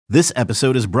This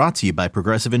episode is brought to you by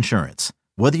Progressive Insurance.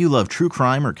 Whether you love true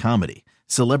crime or comedy,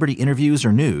 celebrity interviews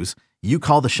or news, you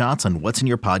call the shots on what's in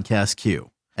your podcast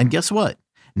queue. And guess what?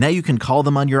 Now you can call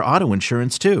them on your auto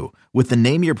insurance too with the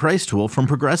Name Your Price tool from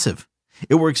Progressive.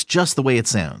 It works just the way it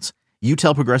sounds. You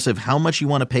tell Progressive how much you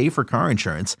want to pay for car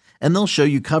insurance, and they'll show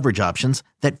you coverage options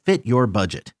that fit your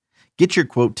budget. Get your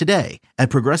quote today at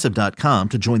Progressive.com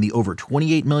to join the over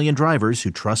 28 million drivers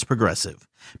who trust Progressive.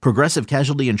 Progressive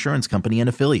Casualty Insurance Company and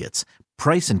Affiliates.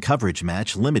 Price and coverage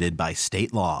match limited by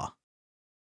state law.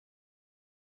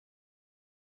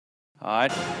 All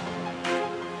right.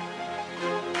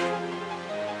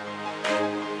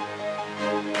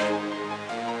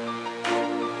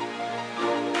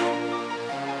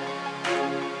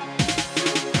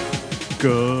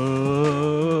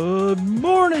 Good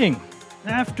morning,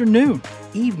 afternoon,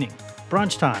 evening,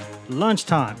 brunch time,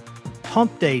 lunchtime,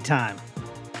 hump day time,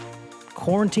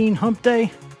 quarantine hump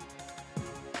day.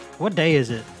 What day is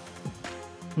it?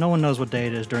 No one knows what day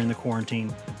it is during the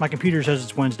quarantine. My computer says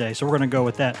it's Wednesday, so we're going to go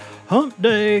with that. Hump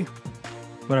day.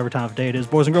 Whatever time of day it is,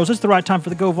 boys and girls, it's the right time for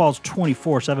the Go Vols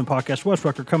 24/7 podcast. Wes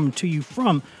Rucker coming to you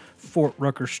from Fort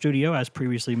Rucker Studio. As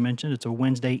previously mentioned, it's a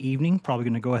Wednesday evening. Probably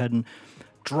going to go ahead and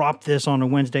drop this on a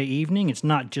Wednesday evening. It's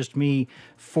not just me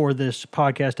for this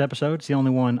podcast episode. It's I'm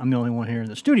the only one here in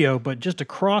the studio, but just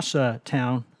across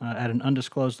town at an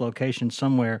undisclosed location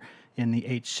somewhere in the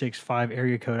 865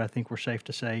 area code, I think we're safe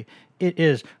to say, it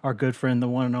is our good friend, the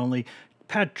one and only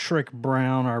Patrick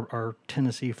Brown, our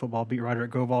Tennessee football beat writer at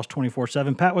Go Vols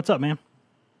 24/7. Pat, what's up, man?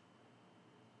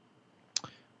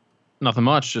 Nothing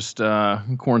much, just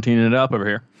quarantining it up over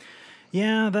here.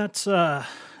 Yeah, that's...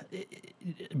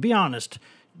 be honest,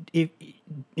 if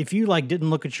you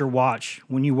didn't look at your watch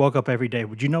when you woke up every day,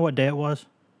 would you know what day it was?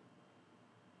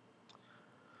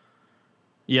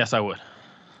 Yes, I would.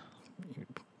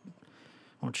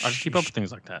 I just keep up with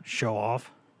things like that. Show off.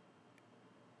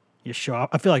 You show off.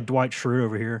 I feel like Dwight Schrute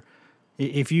over here.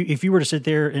 If you were to sit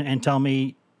there and tell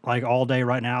me all day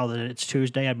right now that it's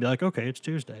Tuesday, I'd be like, okay, it's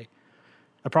Tuesday.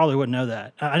 I probably wouldn't know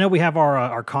that. I know we have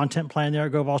our content plan there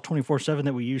at Go Vols 24/7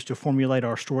 that we use to formulate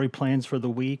our story plans for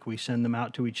the week. We send them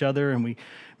out to each other, and we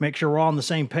make sure we're all on the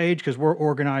same page because we're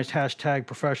organized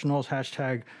 #professionals,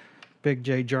 #Big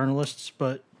J journalists.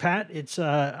 But Pat, it's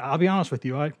I'll be honest with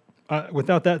you,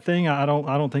 without that thing, I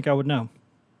don't think I would know.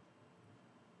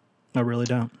 I really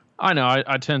don't. I know.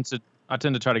 I tend to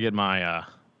try to get my.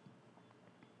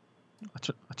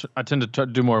 I tend to try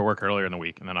to do more work earlier in the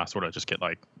week, and then I sort of just get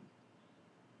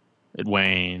it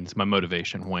wanes. My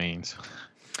motivation wanes.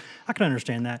 I can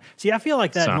understand that. See, I feel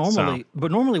like that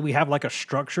but normally we have a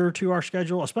structure to our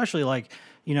schedule, especially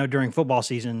during football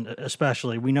season,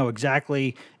 especially. We know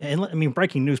exactly, and I mean,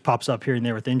 breaking news pops up here and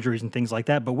there with injuries and things like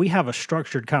that, but we have a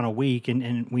structured kind of week,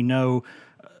 and we know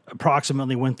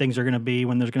approximately when things are going to be,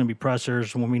 when there's going to be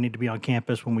pressers, when we need to be on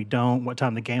campus, when we don't, what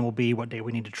time the game will be, what day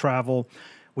we need to travel.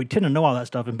 We tend to know all that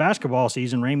stuff. In basketball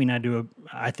season, Ramey and I do,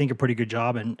 I think, a pretty good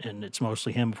job, and it's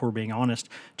mostly him, if we're being honest,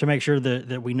 to make sure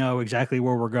that we know exactly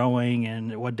where we're going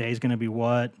and what day is going to be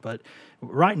what. But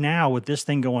right now, with this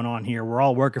thing going on here, we're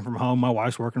all working from home. My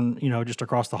wife's working, just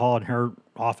across the hall in her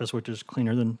office, which is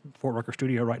cleaner than Fort Rucker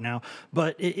Studio right now.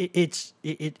 But it's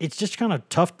just kind of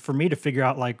tough for me to figure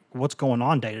out, what's going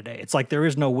on day to day. It's there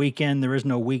is no weekend, there is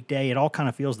no weekday. It all kind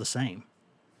of feels the same.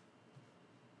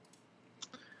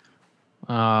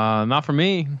 Not for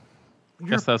me.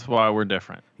 Guess that's why we're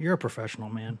different. You're a professional,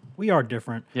 man. We are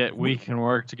different. Yet we can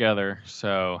work together,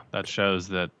 so that shows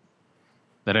that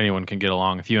anyone can get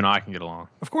along if you and I can get along.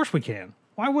 Of course we can.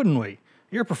 Why wouldn't we?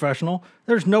 You're a professional.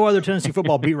 There's no other Tennessee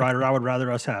football beat writer I would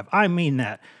rather us have. I mean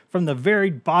that. From the very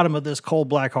bottom of this cold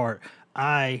black heart,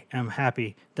 I am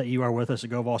happy that you are with us at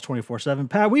Go Vols 24/7.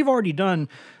 Pat, we've already done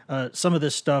some of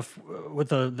this stuff with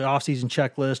the offseason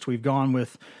checklist. We've gone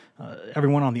with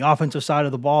everyone on the offensive side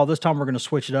of the ball. This time we're going to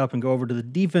switch it up and go over to the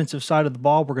defensive side of the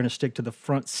ball. We're going to stick to the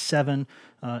front seven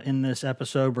in this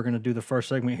episode. We're going to do the first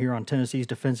segment here on Tennessee's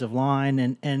defensive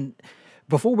line. And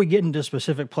before we get into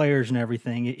specific players and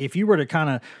everything, if you were to kind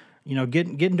of get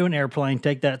into an airplane,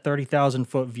 take that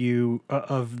 30,000-foot view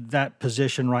of that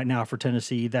position right now for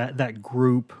Tennessee, that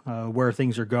group, where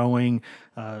things are going,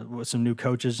 with some new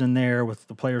coaches in there, with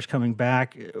the players coming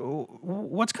back,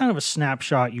 what's kind of a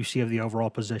snapshot you see of the overall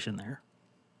position there?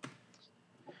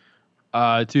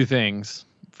 Two things.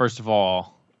 First of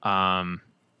all, for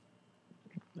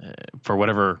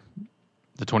whatever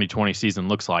the 2020 season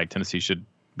looks like, Tennessee should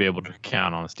be able to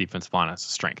count on its defensive line as a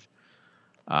strength.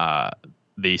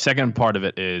 The second part of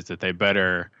it is that they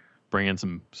better bring in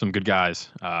some good guys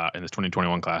in this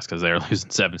 2021 class, because they are losing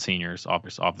 7 seniors off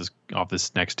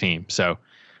this next team. So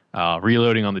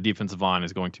Reloading on the defensive line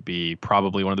is going to be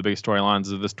probably one of the biggest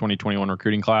storylines of this 2021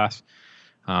 recruiting class.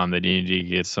 They need to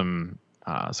get some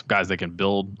guys they can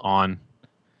build on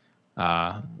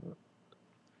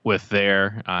with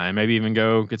there, and maybe even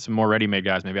go get some more ready-made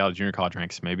guys, maybe out of junior college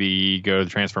ranks. Maybe go to the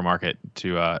transfer market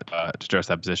to address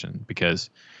that position, because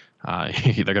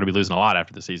they're going to be losing a lot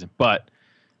after the season. But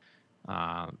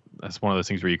that's one of those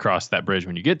things where you cross that bridge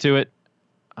when you get to it.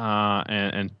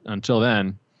 And until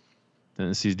then,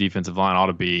 Tennessee's defensive line ought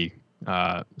to be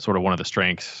sort of one of the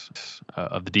strengths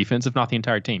of the defense, if not the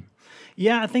entire team.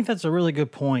 Yeah, I think that's a really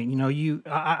good point.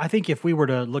 I think if we were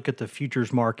to look at the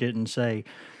futures market and say,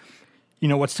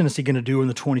 what's Tennessee going to do in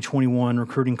the 2021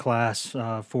 recruiting class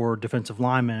for defensive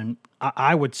linemen?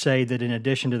 I would say that in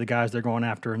addition to the guys they're going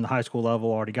after in the high school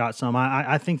level, already got some.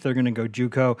 I think they're going to go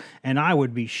JUCO, and I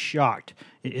would be shocked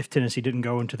if Tennessee didn't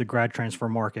go into the grad transfer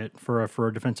market for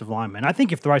a defensive lineman. I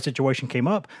think if the right situation came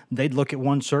up, they'd look at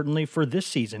one certainly for this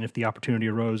season if the opportunity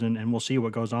arose, and we'll see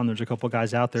what goes on. There's a couple of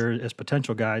guys out there as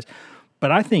potential guys.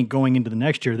 But I think going into the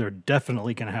next year, they're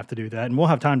definitely going to have to do that. And we'll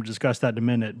have time to discuss that in a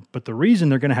minute. But the reason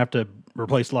they're going to have to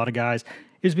replace a lot of guys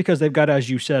is because they've got, as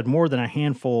you said, more than a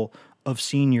handful of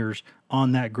seniors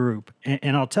on that group.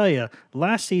 And I'll tell you,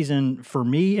 last season, for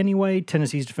me anyway,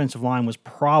 Tennessee's defensive line was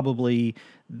probably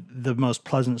the most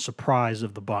pleasant surprise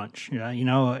of the bunch.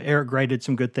 Eric Gray did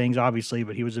some good things, obviously,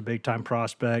 but he was a big-time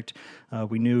prospect.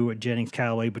 We knew what Jennings,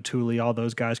 Callaway, Batuli, all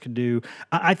those guys could do.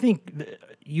 I think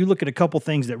you look at a couple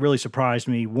things that really surprised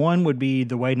me. One would be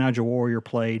the way Nigel Warrior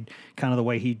played, kind of the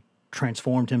way he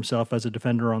transformed himself as a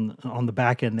defender on the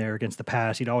back end there against the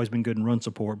pass. He'd always been good in run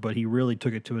support, but he really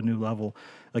took it to a new level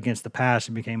against the pass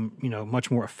and became,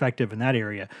 much more effective in that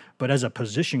area. But as a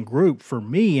position group, for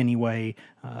me anyway,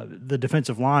 the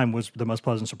defensive line was the most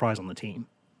pleasant surprise on the team.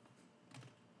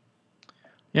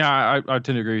 Yeah, I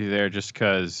tend to agree with you there, just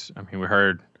because, I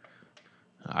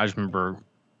just remember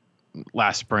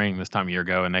last spring, this time a year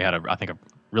ago, and they had a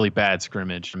really bad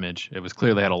scrimmage. It was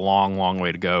clear they had a long, long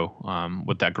way to go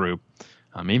with that group.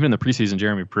 Even in the preseason,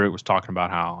 Jeremy Pruitt was talking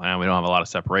about how we don't have a lot of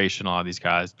separation. A lot of these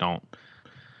guys don't,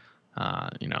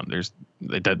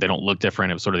 they don't look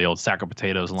different. It was sort of the old sack of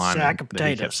potatoes line that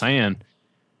he kept saying.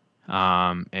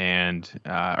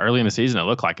 Early in the season, it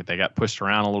looked like it. They got pushed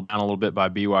around a little bit by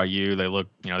BYU.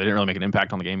 They didn't really make an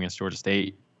impact on the game against Georgia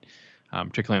State,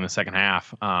 particularly in the second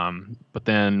half. But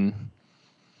then,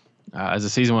 as the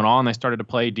season went on, they started to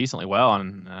play decently well,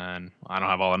 and I don't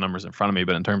have all the numbers in front of me,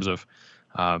 but in terms of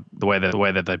the way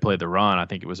that they played the run, I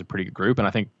think it was a pretty good group. And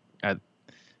I think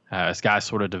as guys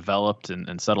sort of developed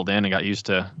and settled in and got used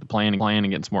to playing and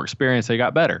getting some more experience, they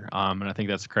got better. And I think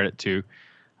that's a credit to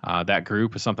that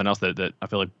group. Is something else that I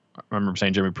feel like I remember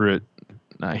saying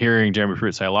hearing Jeremy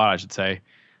Pruitt say a lot, I should say,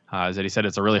 is that he said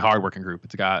it's a really hard-working group.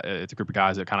 It's a group of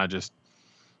guys that kind of just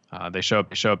they show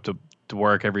up to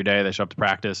work every day. They show up to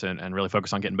practice and really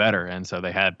focus on getting better. And so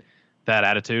they had that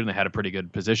attitude, and they had a pretty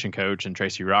good position coach in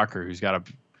Tracy Rocker, who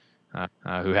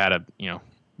had a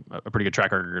pretty good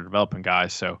track record of developing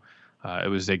guys. So it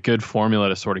was a good formula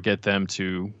to sort of get them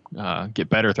to get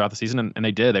better throughout the season, and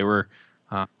they did. They were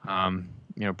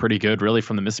pretty good really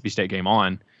from the Mississippi State game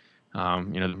on.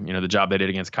 The job they did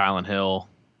against Kylan Hill.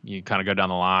 You kind of go down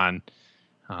the line.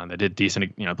 They did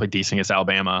decent, played decent against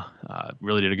Alabama.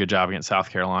 Really did a good job against South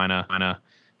Carolina,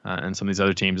 and some of these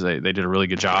other teams. They did a really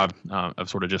good job of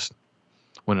sort of just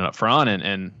winning up front.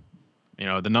 And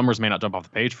the numbers may not jump off the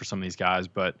page for some of these guys,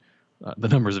 but the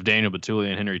numbers of Daniel Batuli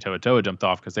and Henry To'oTo'o jumped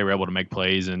off because they were able to make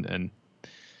plays and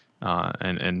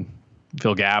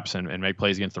fill gaps and make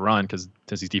plays against the run, because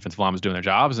Tennessee's defensive line was doing their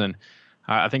jobs. And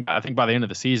I think by the end of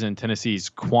the season, Tennessee's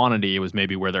quantity was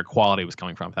maybe where their quality was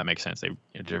coming from, if that makes sense.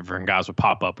 Different guys would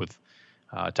pop up with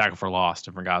tackle for loss.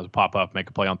 Different guys would pop up, make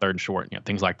a play on 3rd and short,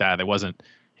 things like that. They wasn't,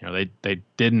 they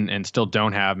didn't and still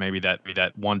don't have maybe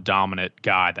that one dominant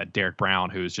guy, that Derek Brown,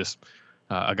 who's just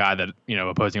a guy that,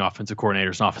 opposing offensive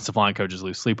coordinators and offensive line coaches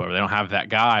lose sleep over. They don't have that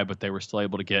guy, but they were still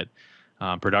able to get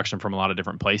production from a lot of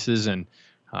different places. And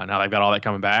now they've got all that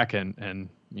coming back. And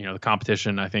the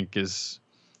competition, I think, is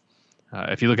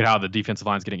if you look at how the defensive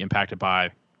line is getting impacted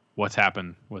by what's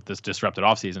happened with this disrupted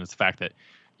offseason, it's the fact that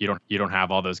you don't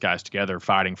have all those guys together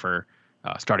fighting for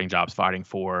starting jobs, fighting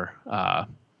for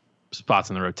spots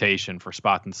in the rotation, for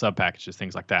spots in sub packages,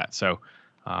 things like that. So,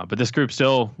 but this group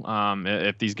still,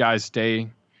 if these guys stay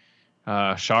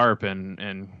sharp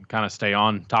and kind of stay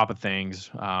on top of things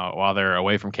while they're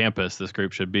away from campus, this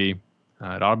group should be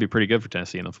it ought to be pretty good for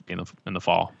Tennessee in the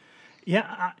fall.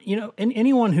 Yeah,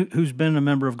 anyone who's been a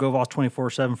member of GoVols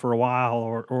 24/7 for a while,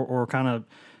 or kind of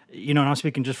and I'm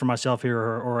speaking just for myself here,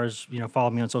 or as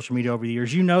followed me on social media over the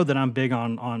years, that I'm big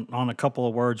on a couple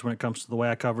of words when it comes to the way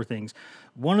I cover things.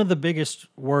 One of the biggest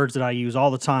words that I use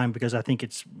all the time, because I think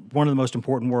it's one of the most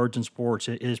important words in sports,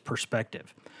 is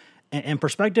perspective. And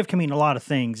perspective can mean a lot of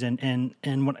things. And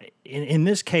what, in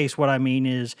this case, what I mean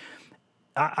is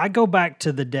I go back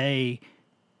to the day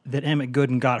that Emmett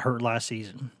Gooden got hurt last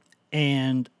season.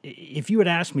 And if you had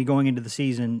asked me going into the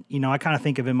season, I kind of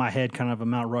think of in my head kind of a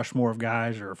Mount Rushmore of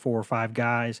guys, or 4 or 5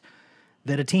 guys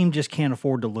that a team just can't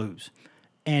afford to lose.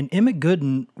 And Emmett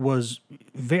Gooden was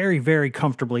very, very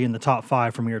comfortably in the top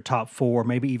 5 from your top 4,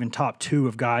 maybe even top 2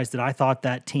 of guys that I thought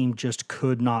that team just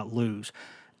could not lose.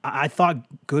 I thought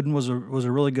Gooden was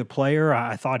a really good player.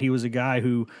 I thought he was a guy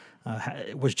who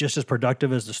was just as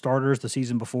productive as the starters the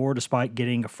season before, despite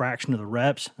getting a fraction of the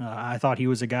reps. I thought he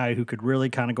was a guy who could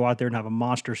really kind of go out there and have a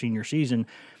monster senior season,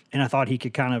 and I thought he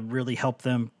could kind of really help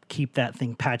them keep that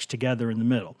thing patched together in the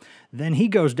middle. Then he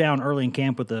goes down early in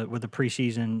camp with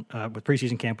preseason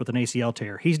camp with an ACL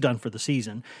tear. He's done for the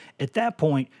season. At that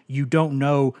point, you don't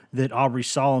know that Aubrey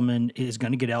Solomon is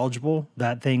going to get eligible.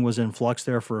 That thing was in flux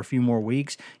there for a few more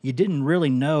weeks. You didn't really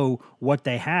know what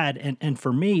they had, and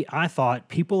for me, I thought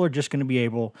people are just going to be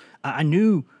able. I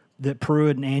knew that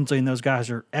Pruitt and Ainsley and those guys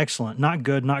are excellent, not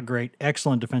good, not great,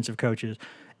 excellent defensive coaches.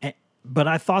 But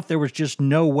I thought there was just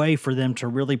no way for them to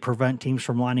really prevent teams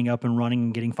from lining up and running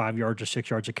and getting 5 yards or 6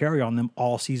 yards of carry on them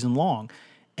all season long.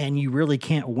 And you really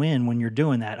can't win when you're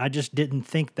doing that. I just didn't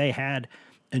think they had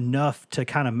enough to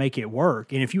kind of make it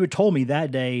work. And if you had told me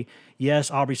that day, yes,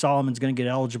 Aubrey Solomon's going to get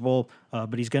eligible,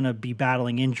 but he's going to be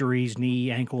battling injuries, knee,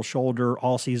 ankle, shoulder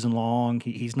all season long.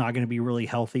 He's not going to be really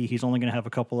healthy. He's only going to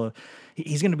have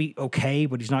he's going to be okay,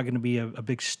 but he's not going to be a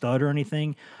big stud or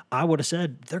anything. I would have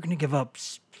said they're going to give up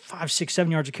 5, 6,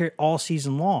 7 yards of carry all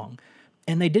season long.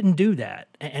 And they didn't do that.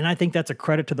 And I think that's a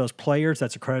credit to those players.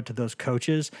 That's a credit to those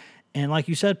coaches. And like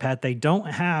you said, Pat, they don't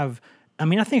have –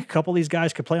 I think a couple of these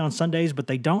guys could play on Sundays, but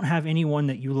they don't have anyone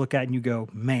that you look at and you go,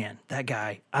 man, that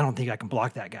guy, I don't think I can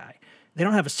block that guy. They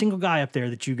don't have a single guy up there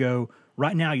that you go,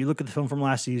 right now you look at the film from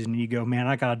last season and you go, man,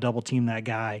 I got to double team that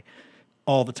guy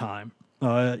all the time.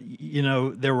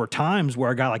 There were times where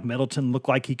a guy like Middleton looked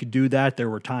like he could do that. There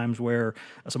were times where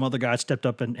some other guys stepped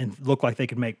up and looked like they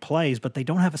could make plays, but they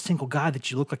don't have a single guy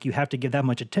that you look like you have to give that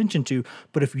much attention to.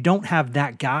 But if you don't have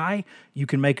that guy, you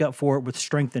can make up for it with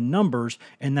strength in numbers,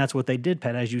 and that's what they did,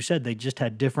 Pat. As you said, they just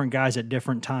had different guys at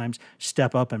different times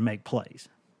step up and make plays.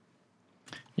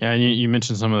 Yeah, and you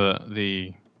mentioned some of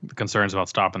the concerns about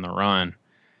stopping the run.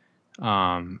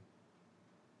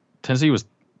 Tennessee was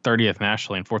 30th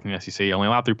nationally and 4th in the SEC. Only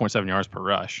allowed 3.7 yards per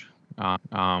rush,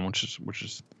 which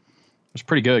is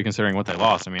pretty good considering what they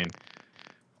lost.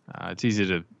 It's easy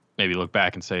to maybe look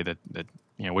back and say that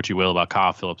what you will about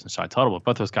Kyle Phillips and Shai Tuttle, but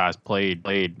both those guys played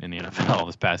in the NFL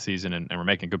this past season and were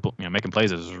making making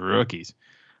plays as rookies.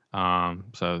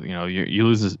 So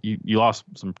you lost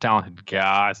some talented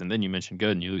guys, and then you mentioned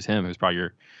Gooden, you lose him, who's probably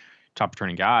your top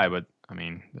returning guy. But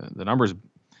the numbers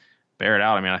bear it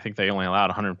out. I think they only allowed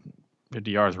 150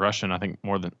 yards rushing, I think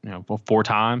more than 4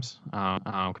 times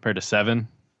compared to 7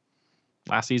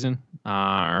 last season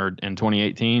or in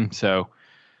 2018. So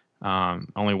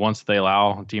only once they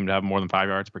allow a team to have more than 5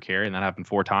 yards per carry, and that happened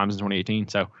 4 times in 2018.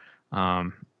 So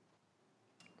and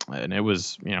it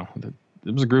was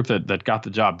it was a group that got the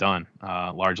job done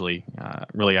largely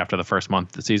really after the first month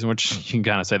of the season, which you can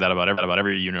kind of say that about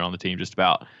every unit on the team just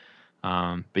about.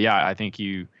 But yeah, I think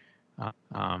it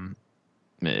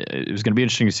was going to be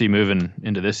interesting to see moving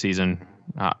into this season.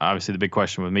 Obviously, the big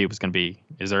question with me was going to be: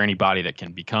 is there anybody that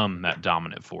can become that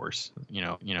dominant force,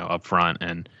 up front?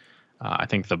 And I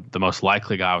think the most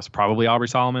likely guy was probably Aubrey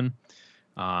Solomon.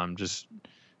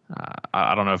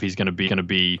 I don't know if he's going to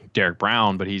be Derek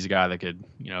Brown, but he's a guy that could,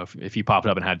 if he popped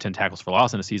up and had 10 tackles for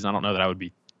loss in a season, I don't know that I would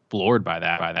be floored by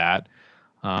that.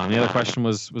 The other question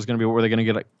was going to be, what were they going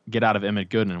to get out of Emmett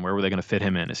Gooden, and where were they going to fit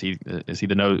him in? Is he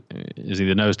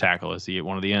the nose tackle? Is he at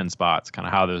one of the end spots? Kind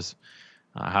of how does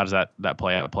that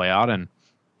play out? And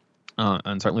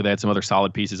certainly they had some other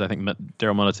solid pieces. I think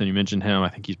Daryl Middleton, you mentioned him. I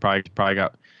think he's probably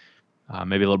got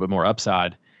maybe a little bit more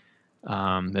upside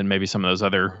than maybe some of those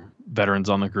other veterans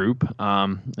on the group.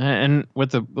 And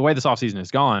with the way this offseason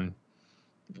has gone,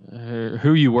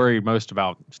 who you worry most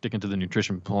about sticking to the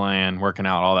nutrition plan, working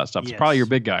out, all that stuff? It's probably your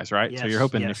big guys, right? Yes, so you're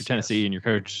hoping if you're Tennessee and your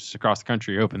coaches across the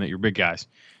country, you're hoping that your big guys,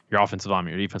 your offensive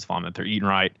linemen, your defensive linemen, that they're eating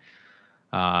right,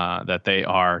 that they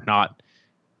are not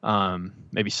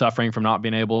maybe suffering from not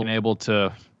being able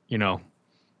to,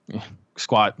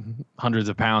 squat hundreds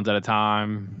of pounds at a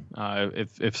time.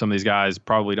 If some of these guys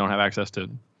probably don't have access to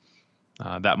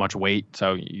that much weight.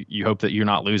 So you hope that you're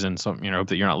not losing hope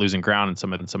that you're not losing ground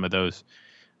in some of those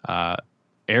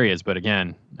areas. But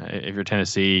again, if you're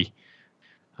Tennessee,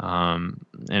 and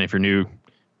if you're new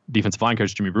defensive line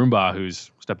coach Jimmy Broombaugh,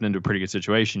 who's stepping into a pretty good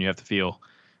situation, you have to feel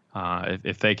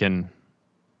if they can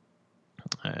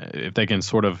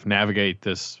sort of navigate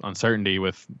this uncertainty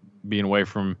with being away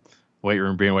from weight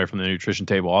room, being away from the nutrition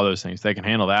table, all those things, they can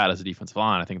handle that as a defensive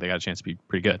line. I think they got a chance to be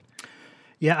pretty good.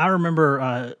 Yeah, I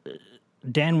remember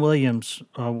Dan Williams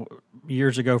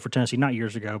years ago for Tennessee, not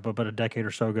years ago, but a decade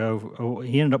or so ago.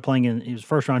 He ended up playing he was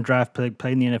first round draft pick,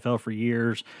 played in the NFL for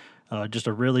years. Just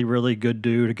a really, really good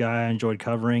dude, a guy I enjoyed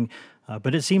covering.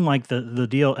 But it seemed like the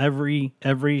deal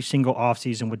every single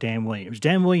offseason with Dan Williams.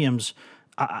 Dan Williams,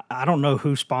 I don't know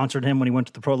who sponsored him when he went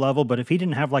to the pro level, but if he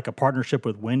didn't have like a partnership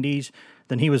with Wendy's,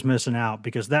 then he was missing out,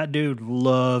 because that dude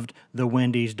loved the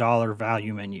Wendy's dollar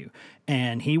value menu.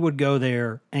 And he would go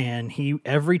there, and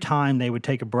every time they would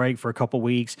take a break for a couple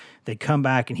weeks, they'd come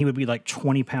back and he would be like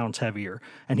 20 pounds heavier.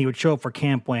 And he would show up for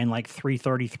camp weighing like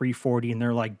 330, 340. And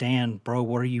they're like, Dan, bro,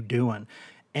 what are you doing?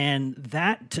 And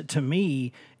that to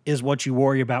me is what you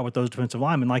worry about with those defensive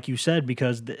linemen, like you said,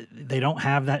 because they don't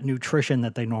have that nutrition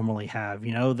that they normally have.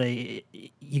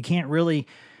 You can't really.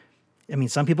 I mean,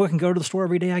 some people can go to the store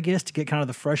every day, I guess, to get kind of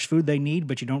the fresh food they need,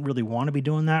 but you don't really want to be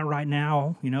doing that right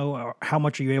now. How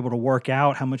much are you able to work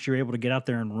out? How much you're able to get out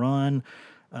there and run?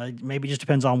 Maybe it just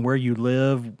depends on where you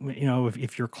live.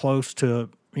 If you're close to,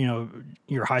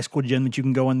 your high school gym that you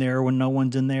can go in there when no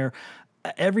one's in there.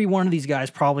 Every one of these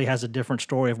guys probably has a different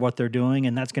story of what they're doing,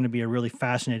 and that's going to be a really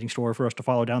fascinating story for us to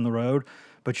follow down the road.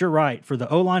 But you're right. For the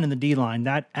O-line and the D-line,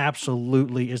 that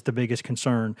absolutely is the biggest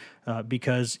concern,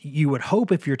 because you would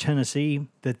hope, if you're Tennessee,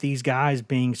 that these guys,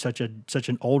 being such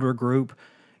an older group,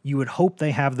 you would hope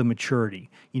they have the maturity.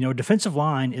 Defensive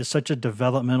line is such a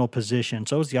developmental position.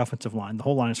 So is the offensive line, the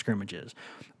whole line of scrimmage is.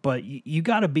 But you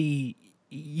got to be...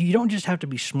 You don't just have to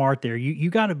be smart there. You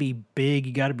got to be big.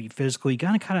 You got to be physical. You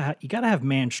got to have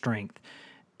man strength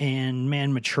and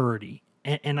man maturity.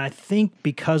 And I think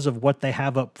because of what they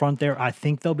have up front there, I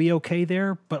think they'll be okay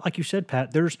there. But like you said,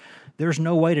 Pat, there's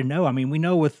no way to know. I mean, we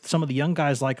know with some of the young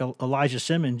guys like Elijah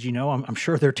Simmons, I'm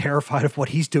sure they're terrified of what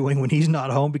he's doing when he's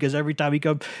not home, because every time he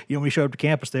comes, when he showed up to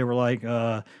campus, they were like,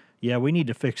 yeah, we need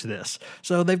to fix this.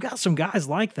 So they've got some guys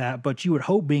like that, but you would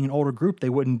hope, being an older group, they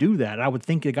wouldn't do that. I would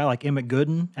think a guy like Emmett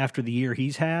Gooden, after the year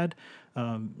he's had,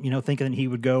 thinking that he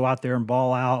would go out there and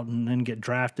ball out and then get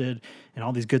drafted and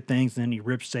all these good things, and then he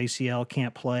rips his ACL,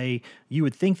 can't play. You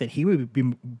would think that he would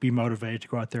be motivated to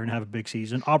go out there and have a big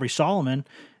season. Aubrey Solomon,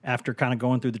 after kind of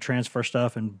going through the transfer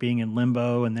stuff and being in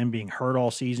limbo and then being hurt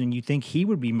all season, you think he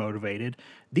would be motivated.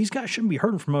 These guys shouldn't be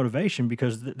hurting for motivation,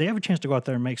 because they have a chance to go out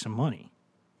there and make some money.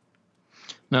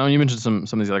 No, you mentioned some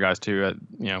of these other guys too.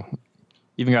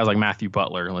 Even guys like Matthew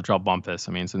Butler and Latrell Bumpus.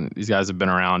 I mean, these guys have been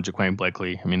around. Jaquan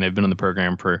Blakely. I mean, they've been in the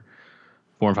program for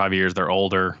 4 and 5 years. They're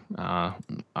older. I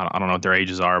don't know what their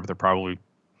ages are, but they're probably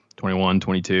 21,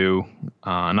 22.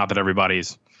 Not that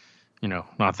everybody's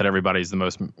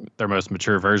their most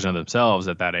mature version of themselves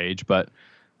at that age, but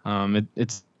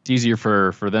it's easier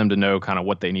for them to know kind of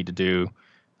what they need to do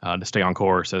to stay on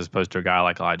course, as opposed to a guy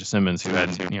like Elijah Simmons, who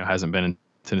hasn't been in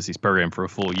Tennessee's program for a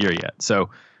full year yet.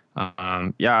 So,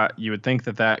 you would think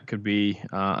that could be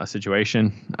a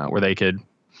situation where they could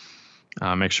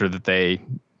make sure that they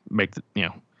make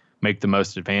the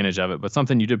most advantage of it. But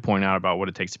something you did point out about what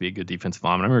it takes to be a good defensive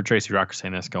lineman. I remember Tracy Rocker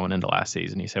saying this going into last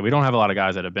season. He said, we don't have a lot of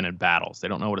guys that have been in battles. They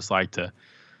don't know what it's like to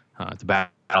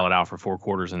battle it out for 4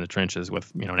 quarters in the trenches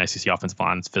with, an SEC offensive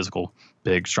line. It's physical,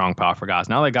 big, strong, powerful guys.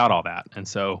 Now they got all that. And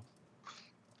so,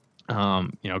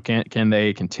 can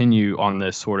they continue on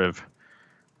this sort of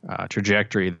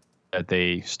trajectory that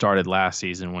they started last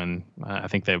season, when I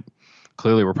think they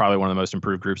clearly were probably one of the most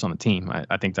improved groups on the team.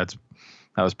 I think that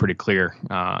was pretty clear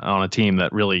on a team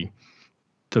that really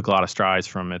took a lot of strides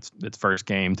from its first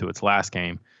game to its last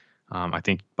game. I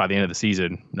think by the end of the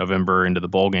season, November into the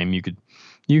bowl game, you can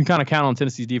kind of count on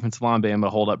Tennessee's defensive line being able to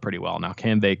hold up pretty well. Now,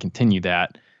 can they continue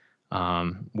that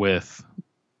with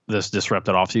this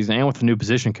disrupted offseason and with the new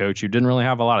position coach who didn't really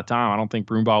have a lot of time? I don't think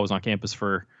Broombaugh was on campus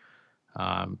for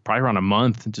probably around a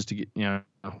month, just to get,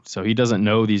 so he doesn't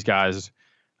know these guys.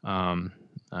 I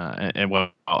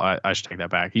should take that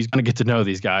back. He's going to get to know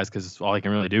these guys, because all he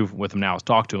can really do with them now is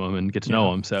talk to them and get to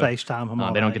know them. So FaceTime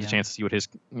them. They don't get the chance to see what his,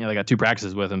 they got 2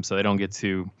 practices with him, so they don't get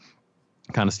to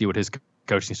kind of see what his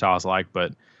coaching style is like.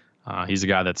 But he's a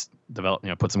guy that's developed,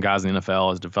 put some guys in the NFL,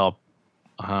 has developed.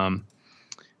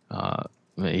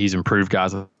 He's improved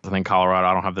guys. I think Colorado,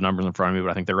 I don't have the numbers in front of me,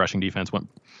 but I think their rushing defense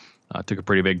took a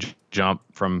pretty big jump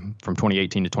from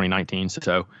 2018 to 2019.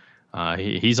 So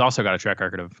He's also got a track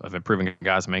record of improving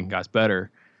guys and making guys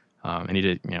better. And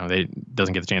he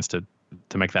doesn't get the chance to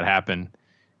make that happen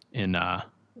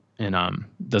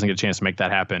doesn't get a chance to make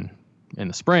that happen in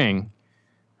the spring.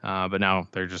 But now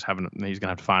he's going to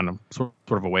have to find a sort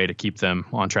of a way to keep them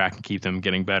on track and keep them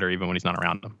getting better even when he's not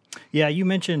around them. Yeah, you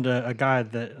mentioned a guy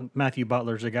that Matthew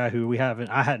Butler's a guy who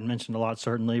I hadn't mentioned a lot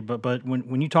certainly, but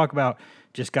when you talk about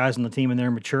just guys on the team and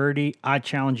their maturity, I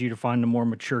challenge you to find a more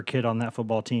mature kid on that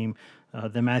football team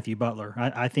than Matthew Butler.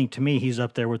 I think to me he's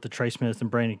up there with the Trey Smith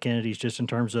and Brandon Kennedys just in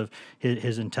terms of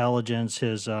his intelligence,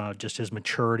 his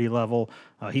maturity level.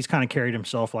 He's kind of carried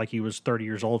himself like he was 30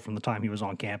 years old from the time he was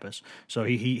on campus. So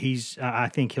I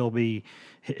think he'll be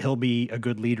a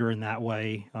good leader in that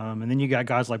way. And then you got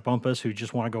guys like Bumpus who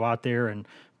just want to go out there and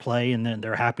play, and then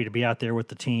they're happy to be out there with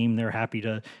the team. They're happy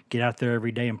to get out there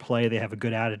every day and play. They have a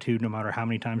good attitude no matter how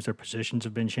many times their positions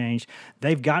have been changed.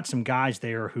 They've got some guys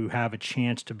there who have a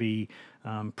chance to be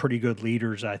pretty good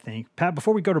leaders, I think. Pat,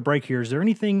 before we go to break here, is there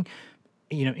anything,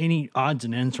 any odds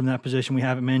and ends from that position we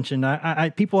haven't mentioned?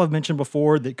 People have mentioned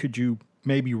before that could you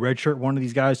maybe redshirt one of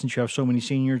these guys since you have so many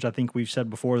seniors. I think we've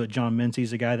said before that John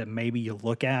Mincy's a guy that maybe you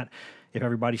look at. If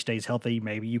everybody stays healthy,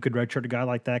 maybe you could redshirt a guy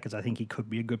like that because I think he could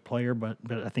be a good player, but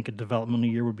I think a developmental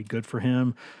year would be good for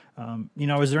him.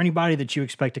 Is there anybody that you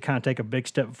expect to kind of take a big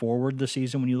step forward this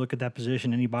season when you look at that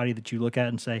position? Anybody that you look at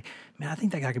and say, man, I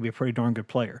think that guy could be a pretty darn good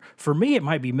player? For me, it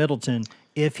might be Middleton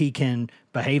if he can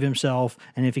behave himself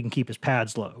and if he can keep his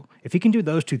pads low. If he can do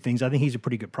those two things, I think he's a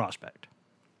pretty good prospect.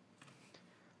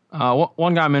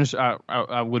 One guy I mentioned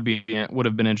I would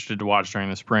have been interested to watch during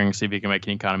the spring, see if he can make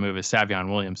any kind of move, is Savion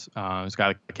Williams. This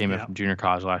guy that came in from junior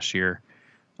college last year,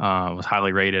 was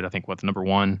highly rated. I think the number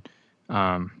one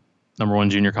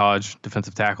junior college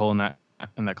defensive tackle in that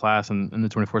class and in the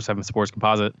 24/7 Sports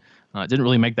Composite. Didn't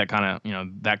really make that kind of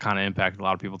impact a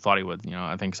lot of people thought he would.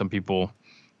 I think some people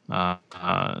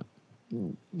outside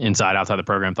the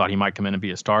program thought he might come in and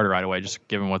be a starter right away, just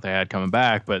given what they had coming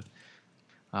back, but.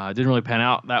 Didn't really pan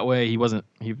out that way. He was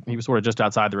sort of just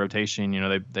outside the rotation.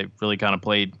 They really kind of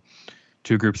played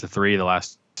two groups of three the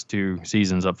last two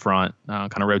seasons up front,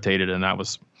 kind of rotated, and that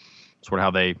was sort of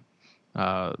how they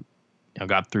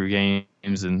got through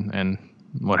games and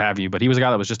what have you. But he was a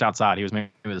guy that was just outside. He was maybe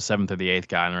the seventh or the eighth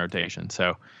guy in the rotation.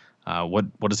 So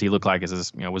what does he look like?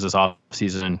 Was this off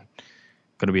season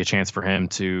going to be a chance for him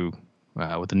to,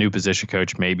 with the new position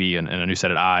coach maybe and a new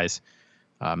set of eyes,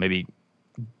 maybe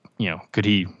could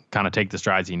he kind of take the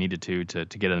strides he needed to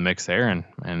get in the mix there?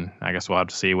 And I guess we'll have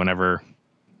to see whenever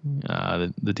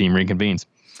the team reconvenes.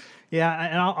 Yeah,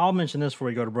 and I'll mention this before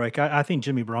we go to break. I think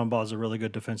Jimmy Brumbaugh is a really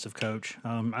good defensive coach.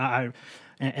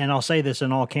 And I'll say this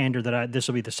in all candor that this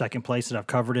will be the second place that I've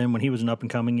covered him. When he was an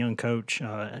up-and-coming young coach,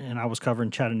 and I was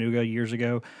covering Chattanooga years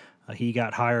ago, he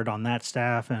got hired on that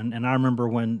staff, and I remember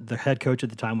when the head coach at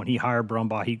the time, when he hired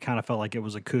Brumbaugh, he kind of felt like it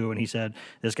was a coup, and he said,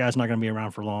 this guy's not going to be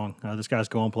around for long. This guy's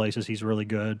going places. He's really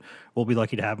good. We'll be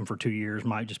lucky to have him for 2 years,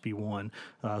 might just be one.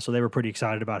 So they were pretty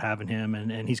excited about having him,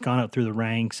 and he's gone up through the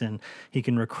ranks, and he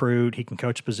can recruit. He can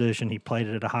coach position. He played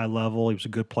it at a high level. He was a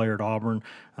good player at Auburn.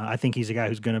 I think he's a guy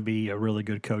who's going to be a really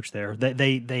good coach there.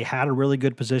 They had a really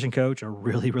good position coach, a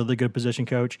really, really good position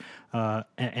coach,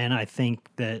 and I think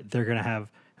that they're going to have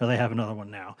they have another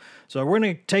one now. So we're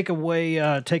going to take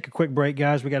a quick break,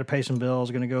 guys. We got to pay some bills.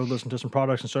 We're going to go listen to some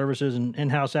products and services and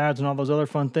in-house ads and all those other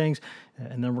fun things.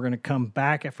 And then we're going to come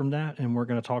back from that, and we're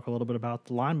going to talk a little bit about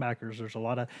the linebackers. There's a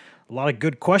lot of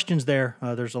good questions there.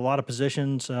 There's a lot of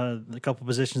positions, a couple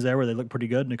positions there where they look pretty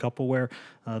good, and a couple where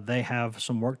they have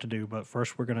some work to do. But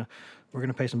first, we're gonna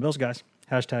pay some bills, guys.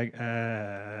 Hashtag.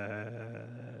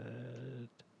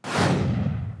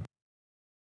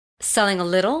 Selling a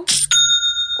little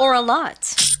or a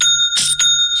lot?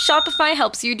 Shopify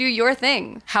helps you do your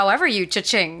thing, however you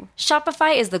cha-ching.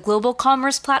 Shopify is the global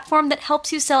commerce platform that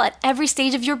helps you sell at every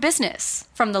stage of your business.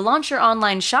 From the launch your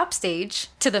online shop stage,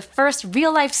 to the first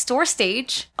real-life store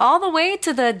stage, all the way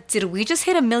to the did we just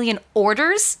hit 1 million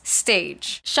orders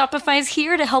stage. Shopify's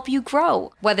here to help you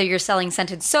grow. Whether you're selling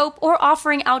scented soap or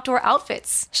offering outdoor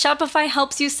outfits, Shopify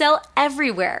helps you sell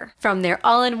everywhere. From their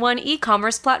all-in-one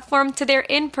e-commerce platform to their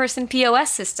in-person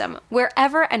POS system,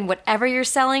 wherever and whatever you're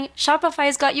selling,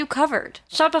 Shopify's got you covered.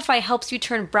 Shopify helps you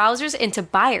turn browsers into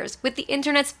buyers with the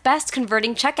internet's best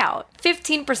converting checkout.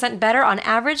 15% better on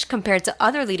average compared to other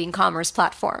other leading commerce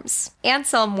platforms. And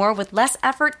sell more with less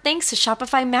effort thanks to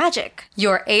Shopify Magic,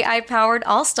 your AI-powered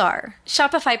all-star.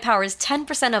 Shopify powers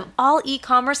 10% of all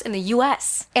e-commerce in the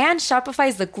U.S. And Shopify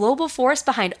is the global force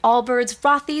behind Allbirds,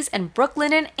 Rothy's, and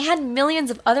Brooklinen, and millions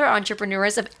of other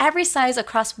entrepreneurs of every size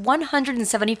across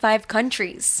 175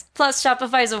 countries. Plus,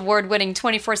 Shopify's award-winning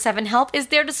 24/7 help is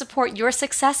there to support your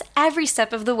success every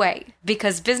step of the way.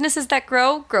 Because businesses that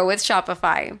grow with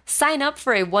Shopify. Sign up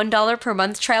for a $1 per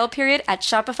month trial period at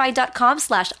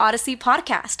shopify.com/Odyssey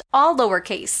Podcast, all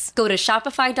lowercase. Go to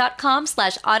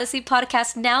shopify.com/Odyssey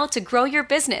Podcast now to grow your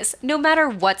business, no matter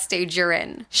what stage you're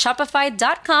in.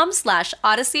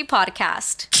 Shopify.com/Odyssey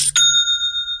Podcast.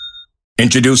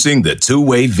 Introducing the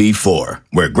Two-Way V4,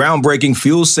 where groundbreaking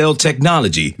fuel cell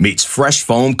technology meets fresh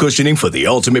foam cushioning for the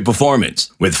ultimate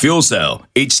performance. With Fuel Cell,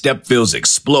 each step feels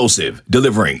explosive,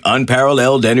 delivering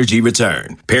unparalleled energy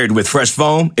return. Paired with fresh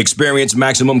foam, experience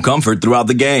maximum comfort throughout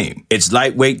the game. Its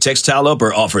lightweight textile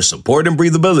upper offers support and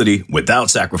breathability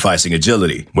without sacrificing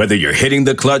agility. Whether you're hitting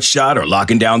the clutch shot or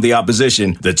locking down the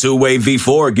opposition, the Two-Way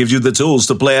V4 gives you the tools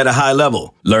to play at a high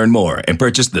level. Learn more and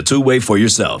purchase the Two-Way for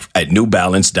yourself at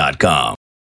newbalance.com.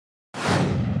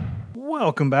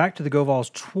 Welcome back to the Go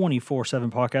Vols 24/7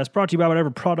 podcast, brought to you by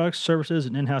whatever products, services,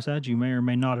 and in-house ads you may or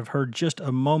may not have heard just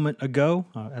a moment ago.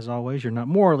 As always, you're not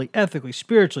morally, ethically,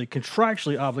 spiritually,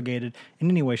 contractually obligated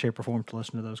in any way, shape, or form to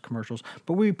listen to those commercials.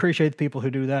 But we appreciate the people who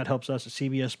do that. Helps us at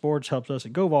CBS Sports, helps us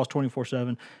at Go Vols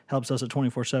 24/7, helps us at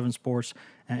 24/7 Sports,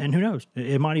 and who knows,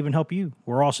 it might even help you.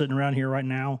 We're all sitting around here right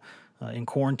now in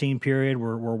quarantine period.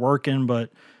 We're working,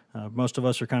 but most of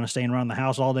us are kind of staying around the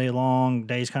house all day long.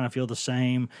 Days kind of feel the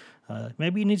same.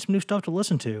 Maybe you need some new stuff to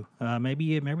listen to.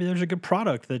 Maybe there's a good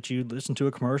product that you listen to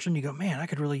a commercial and you go, man, I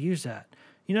could really use that.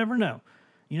 You never know.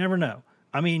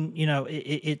 I mean,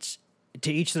 it's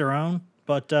to each their own.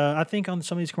 But I think on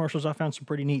some of these commercials, I found some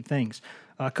pretty neat things.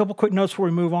 A couple quick notes before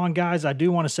we move on, guys. I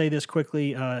do want to say this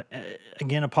quickly.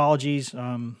 Again, apologies.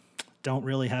 Don't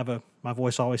really have my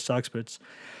voice always sucks, but it's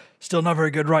still not very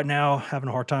good right now. Having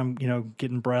a hard time,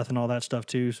 getting breath and all that stuff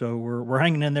too. So we're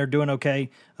hanging in there, doing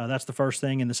okay. That's the first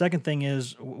thing. And the second thing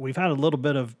is we've had a little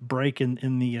bit of break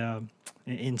in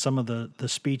some of the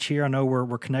speech here. I know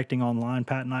we're connecting online,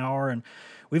 Pat and I are, and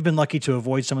we've been lucky to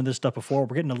avoid some of this stuff before.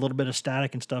 We're getting a little bit of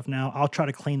static and stuff now. I'll try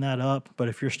to clean that up. But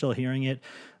if you're still hearing it,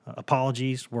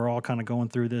 apologies. We're all kind of going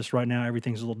through this right now.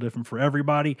 Everything's a little different for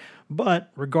everybody.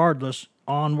 But regardless,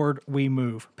 onward we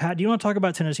move. Pat, do you want to talk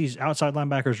about Tennessee's outside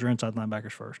linebackers or inside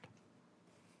linebackers first?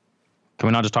 Can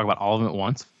we not just talk about all of them at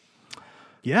once?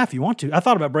 Yeah, if you want to. I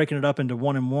thought about breaking it up into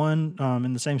one and one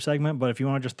in the same segment, but if you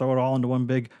want to just throw it all into one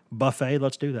big buffet,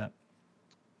 let's do that.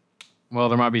 Well,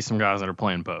 there might be some guys that are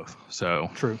playing both. So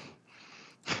true.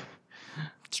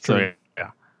 It's true. So,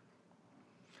 yeah.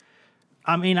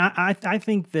 I mean, I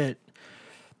think that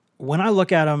when I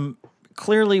look at them,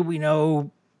 clearly we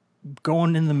know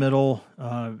going in the middle,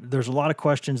 there's a lot of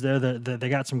questions there that they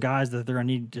got some guys that they're going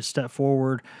to need to step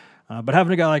forward. But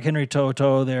having a guy like Henry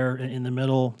To'oTo'o there in the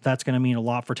middle, that's going to mean a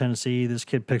lot for Tennessee. This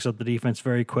kid picks up the defense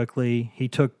very quickly. He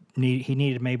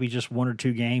needed maybe just 1 or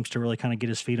 2 games to really kind of get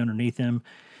his feet underneath him.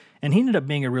 And he ended up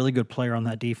being a really good player on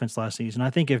that defense last season. I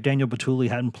think if Daniel Batuli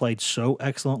hadn't played so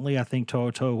excellently, I think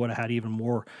To'oTo'o would have had even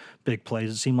more big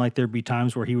plays. It seemed like there'd be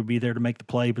times where he would be there to make the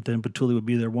play, but then Batuli would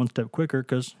be there one step quicker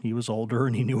because he was older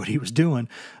and he knew what he was doing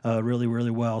really, really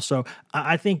well. So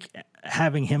I think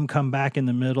having him come back in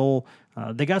the middle,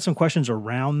 they got some questions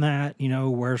around that.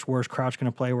 Where's Crouch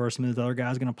going to play? Where's some of the other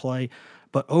guys going to play?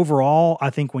 But overall, I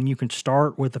think when you can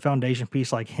start with the foundation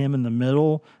piece like him in the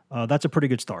middle, that's a pretty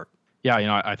good start.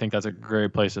 Yeah, I think that's a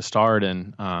great place to start.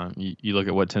 And you look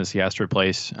at what Tennessee has to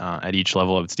replace at each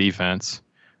level of its defense.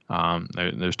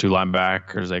 There's 2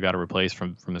 linebackers they got to replace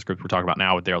from this group we're talking about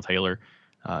now with Darrell Taylor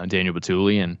and Daniel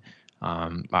Batuli. And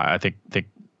I think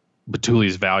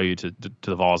Batuli's value to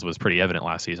the Vols was pretty evident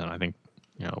last season. I think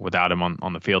without him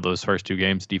on the field those first 2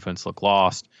 games, defense looked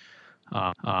lost.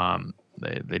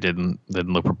 They didn't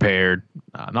look prepared.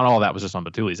 Not all of that was just on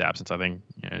Batuli's absence. I think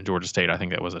Georgia State. I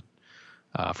think that was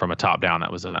from a top down, that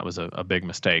was a big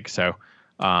mistake. So,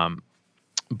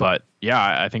 but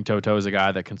yeah, I think To'oTo'o is a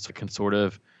guy that can sort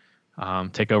of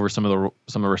take over some of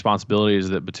the responsibilities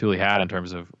that Batuli had in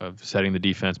terms of setting the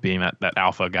defense, being that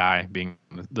alpha guy, being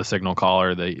the signal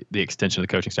caller, the extension of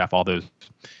the coaching staff, all those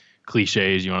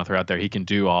cliches you want to throw out there. He can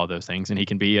do all those things, and he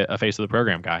can be a face of the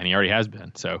program guy, and he already has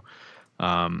been. So,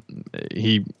 I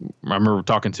remember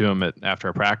talking to him after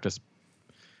a practice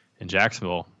in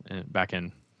Jacksonville back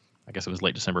in, I guess it was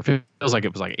late December. It feels like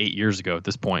it was like 8 years ago at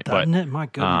this point. Doesn't it? My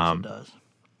goodness, it does.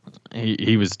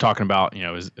 He was talking about,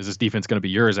 is this defense going to be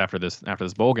yours after this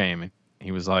bowl game? And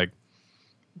he was like,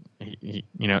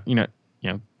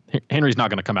 Henry's not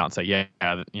going to come out and say,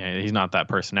 he's not that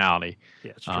personality.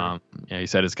 Yeah, it's true. He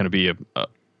said it's going to be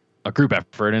a group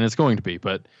effort, and it's going to be,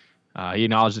 but he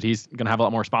acknowledged that he's going to have a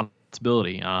lot more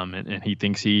responsibility. And he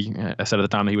thinks I said at the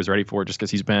time that he was ready for it just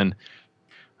because he's been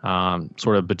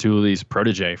sort of Batuli's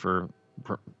protege for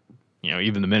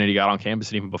even the minute he got on campus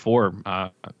and even before.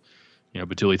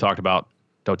 Batuli talked about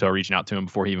Toto reaching out to him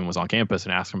before he even was on campus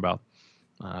and asking about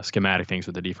schematic things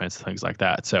with the defense, things like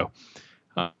that. So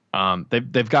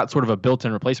they've got sort of a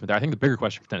built-in replacement there. I think the bigger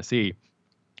question for Tennessee,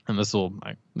 and this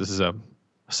is a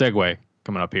segue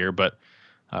coming up here, but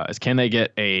is can they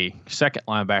get a second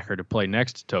linebacker to play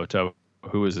next to Toto,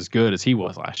 who was as good as he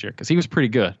was last year? Because he was pretty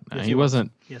good. Yes, he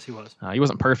wasn't. Yes, he was. He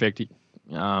wasn't perfect,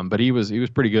 but he was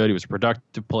pretty good. He was a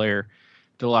productive player,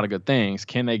 did a lot of good things.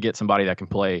 Can they get somebody that can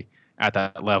play at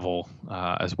that level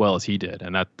as well as he did?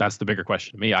 And that's the bigger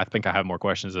question to me. I think I have more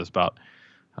questions about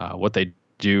what they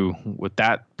do with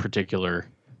that particular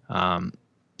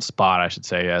spot, I should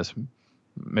say, as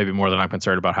maybe more than I'm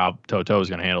concerned about how Toto is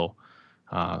going to handle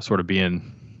sort of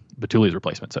being Batuli's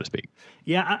replacement, so to speak.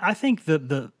 Yeah, I think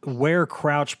the where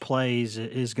Crouch plays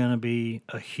is going to be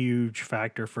a huge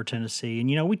factor for Tennessee.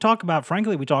 And, we talk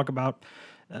about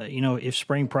if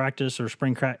spring practice or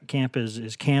spring camp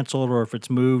is canceled or if it's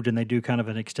moved and they do kind of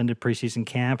an extended preseason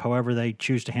camp, however they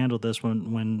choose to handle this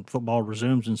when football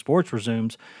resumes and sports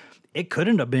resumes, it could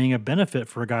end up being a benefit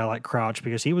for a guy like Crouch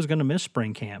because he was going to miss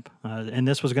spring camp. And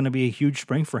this was going to be a huge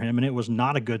spring for him, and it was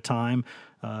not a good time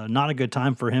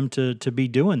for him to be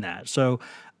doing that. So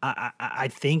I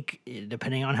think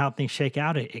depending on how things shake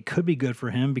out, it could be good for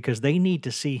him because they need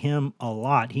to see him a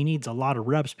lot. He needs a lot of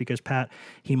reps because, Pat,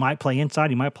 he might play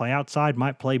inside, he might play outside,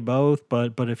 might play both,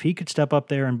 but if he could step up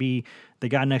there and be the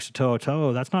guy next to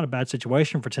Toto, that's not a bad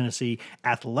situation for Tennessee.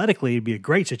 Athletically, it'd be a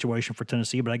great situation for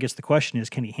Tennessee, but I guess the question is,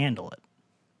 can he handle it?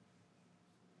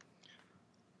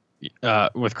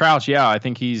 With Crouch, I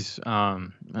think he's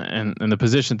and the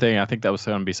position thing, I think that was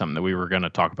going to be something that we were going to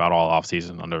talk about all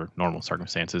offseason under normal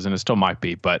circumstances, and it still might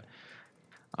be. But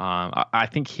I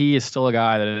think he is still a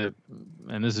guy that,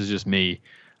 and this is just me,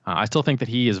 I still think that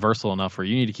he is versatile enough where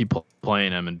you need to keep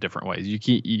playing him in different ways.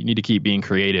 You need to keep being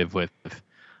creative with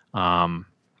where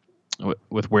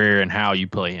and how you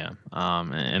play him,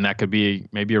 and that could be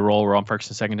maybe a role where on first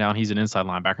and second down he's an inside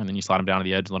linebacker, and then you slide him down to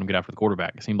the edge and let him get after the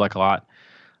quarterback. It seemed like a lot.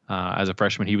 As a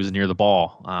freshman, he was near the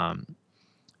ball.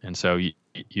 And so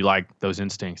you like those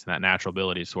instincts and that natural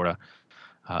ability, sort of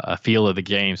a feel of the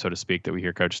game, so to speak, that we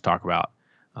hear coaches talk about.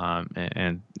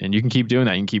 And you can keep doing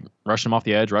that. You can keep rushing him off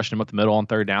the edge, rushing him up the middle on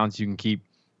third downs. You can keep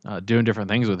doing different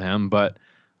things with him. But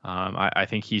I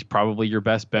think he's probably your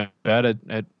best bet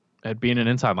at being an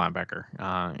inside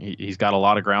linebacker. He's got a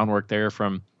lot of groundwork there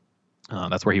from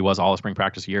that's where he was all of spring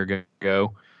practice a year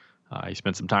ago. He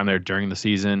spent some time there during the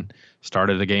season,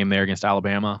 started a game there against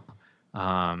Alabama.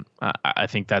 I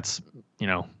think that's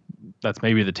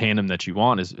maybe the tandem that you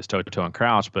want is Toto and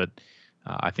Crouch, but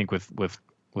I think with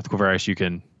Quavaris you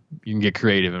can get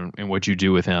creative in what you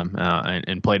do with him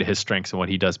and play to his strengths and what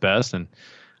he does best. And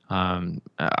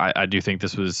I do think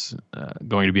this was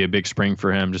going to be a big spring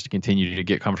for him just to continue to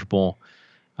get comfortable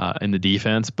in the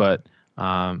defense. But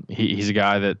he's a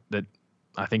guy that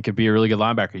I think could be a really good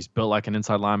linebacker. He's built like an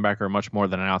inside linebacker, much more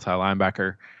than an outside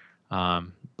linebacker.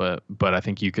 But I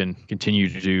think you can continue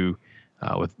to do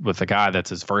with a guy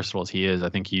that's as versatile as he is. I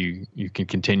think you can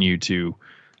continue to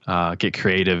get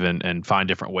creative and find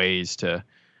different ways to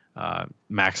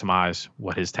maximize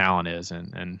what his talent is.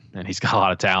 And he's got a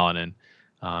lot of talent, and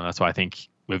that's why I think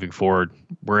moving forward,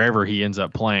 wherever he ends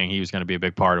up playing, he was going to be a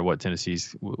big part of what Tennessee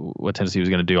was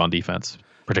going to do on defense,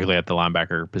 particularly at the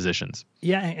linebacker positions.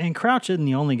 Yeah, and Crouch isn't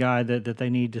the only guy that they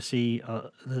need to see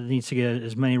that needs to get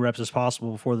as many reps as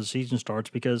possible before the season starts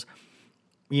because,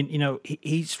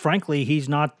 he's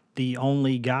not the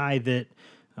only guy that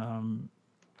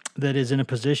that is in a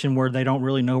position where they don't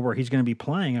really know where he's going to be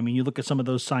playing. I mean, you look at some of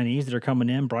those signees that are coming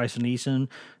in, Bryson Eason,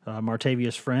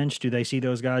 Martavius French. Do they see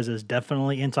those guys as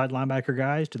definitely inside linebacker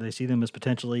guys? Do they see them as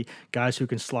potentially guys who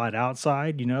can slide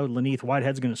outside? Laneith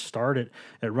Whitehead's going to start at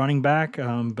running back,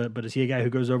 but is he a guy who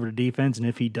goes over to defense? And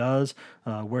if he does,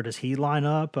 where does he line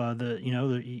up?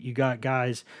 You got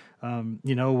guys.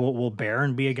 Will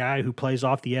Barron be a guy who plays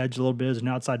off the edge a little bit as an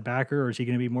outside backer, or is he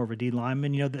going to be more of a D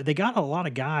lineman? They got a lot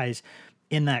of guys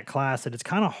in that class that it's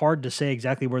kind of hard to say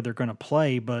exactly where they're going to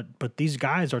play, but these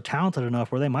guys are talented enough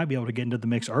where they might be able to get into the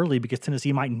mix early because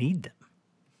Tennessee might need them.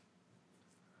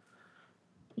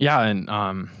 Yeah, and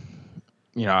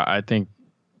I think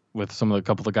with some of the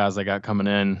couple of guys they got coming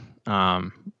in,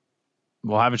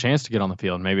 we'll have a chance to get on the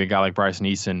field. Maybe a guy like Bryson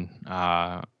Eason,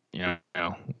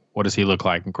 what does he look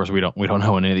like? Of course, we don't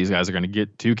know when any of these guys are going to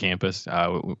get to campus.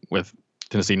 With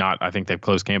Tennessee I think they've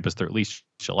closed campus through at least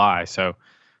July. So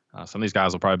some of these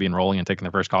guys will probably be enrolling and taking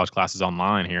their first college classes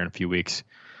online here in a few weeks,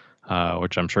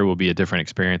 which I'm sure will be a different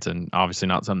experience and obviously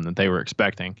not something that they were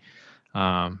expecting.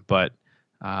 But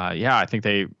I think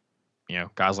they,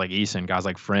 guys like Eason, guys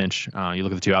like French, you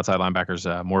look at the two outside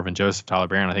linebackers, Morvan Joseph, Tyler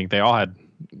Barron, I think they all had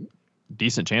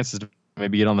decent chances to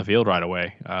maybe get on the field right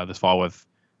away this fall with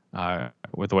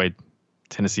the way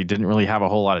Tennessee didn't really have a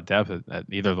whole lot of depth at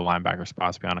either of the linebacker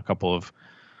spots beyond a couple of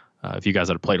a few guys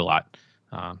that have played a lot.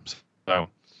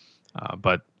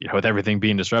 But with everything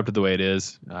being disrupted the way it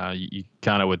is, you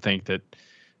kind of would think that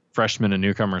freshmen and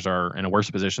newcomers are in a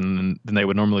worse position than they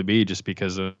would normally be, just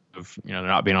because of they're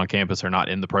not being on campus or not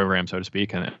in the program, so to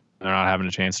speak, and they're not having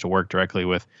a chance to work directly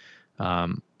with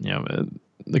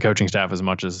the coaching staff as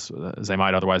much as they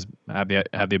might otherwise have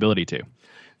the ability to.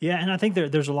 Yeah, and I think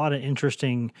there's a lot of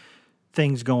interesting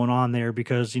things going on there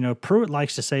because, Pruitt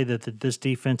likes to say that this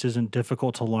defense isn't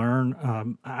difficult to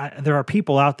learn. There are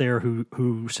people out there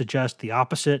who suggest the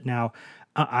opposite. Now,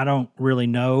 I don't really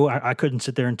know. I couldn't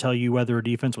sit there and tell you whether a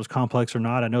defense was complex or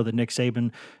not. I know that Nick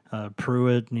Saban,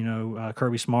 Pruitt,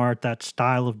 Kirby Smart, that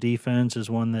style of defense is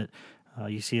one that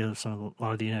you see a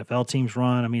lot of the NFL teams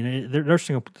run. I mean,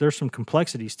 there's some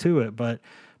complexities to it, but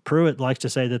Pruitt likes to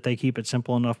say that they keep it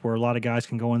simple enough where a lot of guys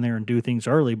can go in there and do things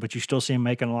early, but you still see him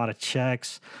making a lot of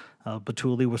checks.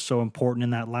 Batuli was so important in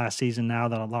that last season now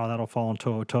that a lot of that will fall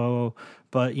into To'o.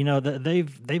 But,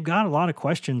 they've got a lot of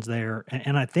questions there.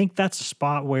 And I think that's a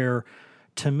spot where,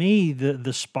 to me,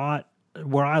 the spot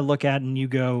where I look at and you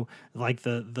go, like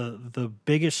the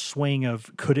biggest swing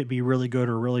of could it be really good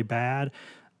or really bad,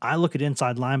 I look at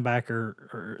inside linebacker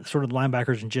or sort of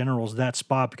linebackers in general as that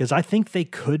spot because I think they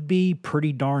could be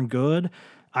pretty darn good.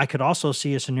 I could also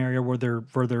see a scenario where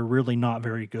they're really not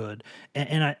very good.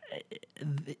 And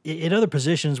in other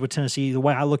positions with Tennessee, the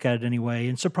way I look at it anyway,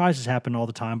 and surprises happen all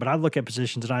the time, but I look at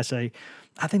positions and I say,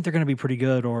 I think they're going to be pretty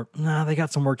good, or nah, they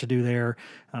got some work to do there.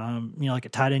 Like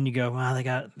at tight end, you go, well, they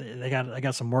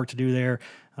got some work to do there.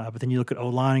 But then you look at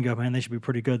O-line and go, man, they should be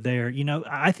pretty good there.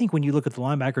 I think when you look at the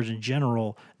linebackers in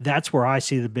general, that's where I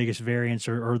see the biggest variance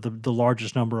or the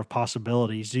largest number of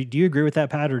possibilities. Do you agree with that,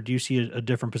 Pat, or do you see a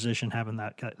different position having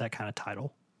that kind of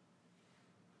title?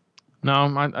 No,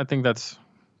 I think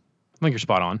you're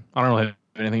spot on. I don't really have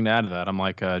anything to add to that. I'm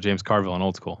like James Carville in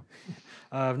Old School.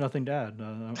 I have nothing to add.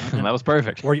 That was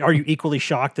perfect. Are you equally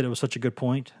shocked that it was such a good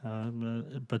point?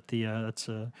 But that's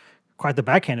quite the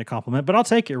backhanded compliment. But I'll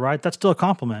take it, right? That's still a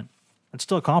compliment.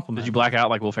 Did you black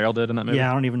out like Will Ferrell did in that movie? Yeah,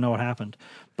 I don't even know what happened.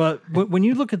 But when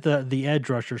you look at the edge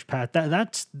rushers, Pat,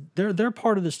 that's they're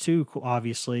part of this too,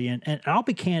 obviously. And I'll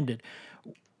be candid.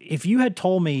 If you had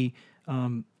told me,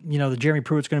 that Jeremy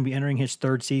Pruitt's going to be entering his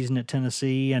third season at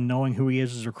Tennessee and knowing who he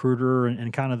is as a recruiter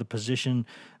and kind of the position,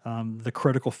 the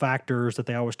critical factors that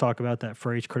they always talk about, that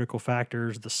phrase, critical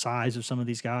factors, the size of some of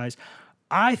these guys,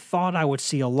 I thought I would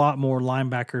see a lot more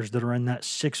linebackers that are in that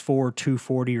 6'4",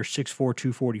 240 or 6'4",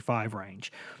 245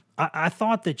 range. I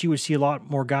thought that you would see a lot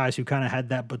more guys who kind of had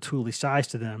that Batuli size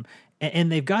to them.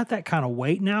 And they've got that kind of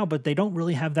weight now, but they don't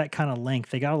really have that kind of length.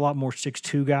 They got a lot more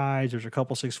 6'2" guys. There's a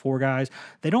couple 6'4" guys.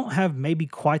 They don't have maybe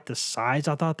quite the size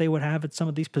I thought they would have at some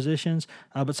of these positions.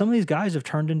 But some of these guys have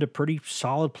turned into pretty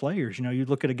solid players. You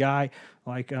look at a guy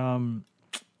like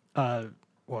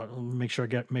make sure I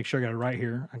got it right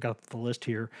here. I got the list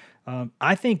here.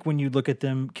 I think when you look at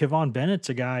them, Kevon Bennett's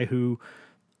a guy who,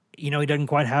 he doesn't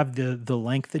quite have the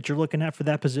length that you're looking at for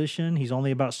that position. He's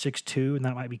only about 6'2", and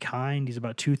that might be kind. He's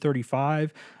about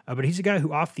 235, but he's a guy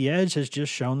who off the edge has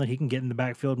just shown that he can get in the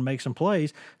backfield and make some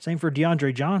plays. Same for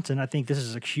DeAndre Johnson. I think this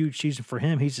is a huge season for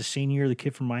him. He's a senior, the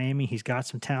kid from Miami. He's got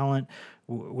some talent.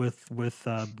 With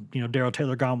Darryl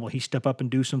Taylor-Gomble, he step up and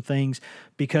do some things,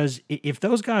 because if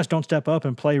those guys don't step up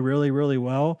and play really, really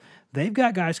well, they've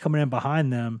got guys coming in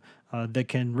behind them that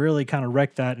can really kind of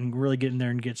wreck that and really get in there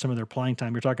and get some of their playing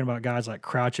time. You're talking about guys like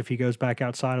Crouch if he goes back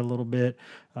outside a little bit.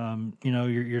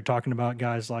 You're talking about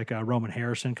guys like Roman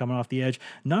Harrison coming off the edge.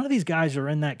 None of these guys are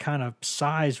in that kind of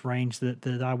size range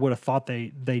that I would have thought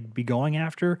they'd be going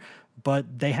after,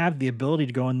 but they have the ability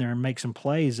to go in there and make some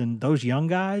plays. And those young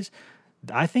guys,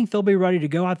 I think they'll be ready to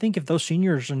go. I think if those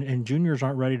seniors and juniors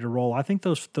aren't ready to roll, I think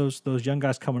those young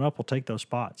guys coming up will take those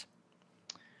spots.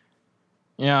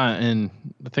 Yeah, and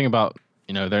the thing about,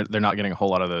 they're not getting a whole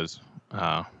lot of those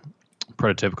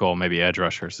prototypical maybe edge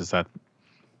rushers is that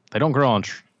they don't grow on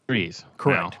trees.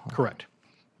 Correct. Now. Correct.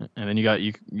 And then you got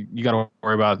to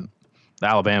worry about the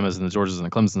Alabamas and the Georgias and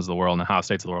the Clemsons of the world and the Ohio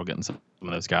States of the world getting some of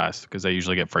those guys because they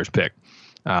usually get first pick.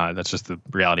 That's just the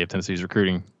reality of Tennessee's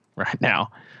recruiting right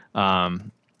now.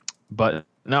 But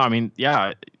no, I mean,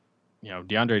 yeah,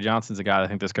 DeAndre Johnson's a guy I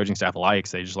think this coaching staff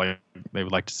likes. They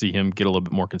would like to see him get a little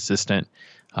bit more consistent,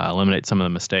 eliminate some of the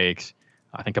mistakes.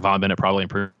 I think Kevon Bennett probably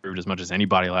improved as much as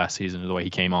anybody last season the way he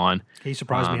came on. He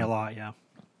surprised me a lot, yeah.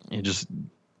 And just,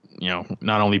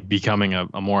 not only becoming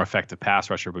a more effective pass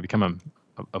rusher, but become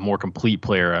a more complete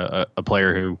player, a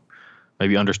player who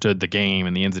maybe understood the game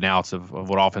and the ins and outs of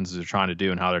what offenses are trying to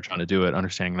do and how they're trying to do it,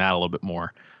 understanding that a little bit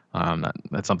more.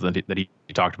 That's something that he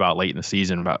talked about late in the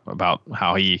season about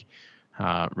how he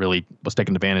really was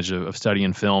taking advantage of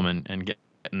studying film and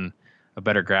getting a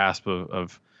better grasp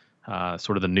of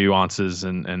sort of the nuances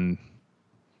and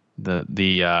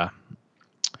the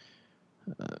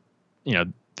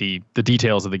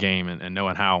details of the game and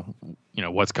knowing how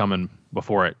what's coming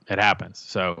before it happens.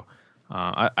 So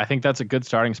I think that's a good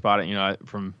starting spot.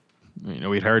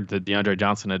 We'd heard that DeAndre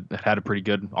Johnson had a pretty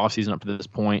good offseason up to this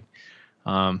point.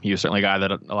 He was certainly a guy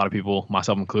that a lot of people,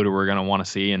 myself included, were going to want to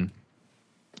see in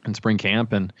spring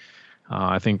camp. And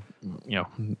I think,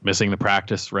 missing the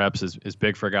practice reps is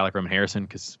big for a guy like Roman Harrison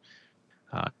because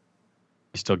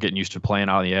he's still getting used to playing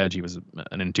out on the edge. He was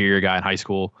an interior guy in high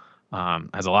school,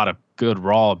 has a lot of good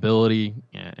raw ability,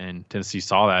 and Tennessee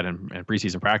saw that in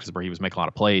preseason practice where he was making a lot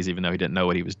of plays, even though he didn't know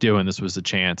what he was doing. This was the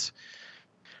chance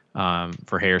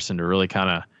for Harrison to really kind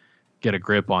of get a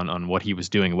grip on what he was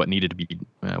doing, what he needed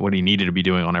to be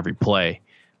doing on every play.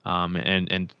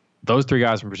 And those three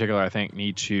guys in particular, I think,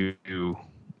 need to,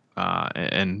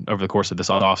 and over the course of this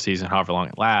offseason, however long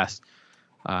it lasts,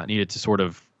 needed to sort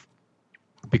of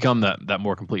become that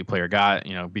more complete player guy,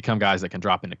 become guys that can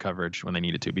drop into coverage when they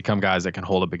needed to, become guys that can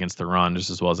hold up against the run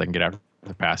just as well as they can get after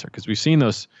the passer. Because we've seen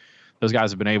those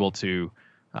guys have been able to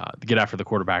get after the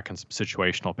quarterback in some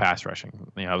situational pass rushing.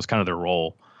 It was kind of their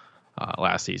role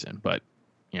last season, but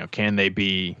can they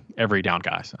be every down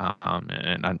guys?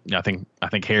 And I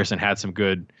think Harrison had some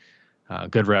good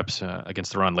reps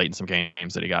against the run late in some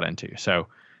games that he got into. So,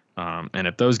 and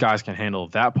if those guys can handle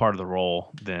that part of the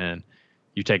role, then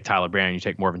you take Tyler Barron, you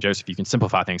take Morvin Joseph, you can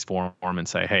simplify things for him and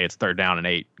say, hey, it's 3rd down and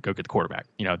 8, go get the quarterback.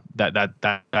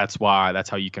 That's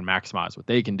how you can maximize what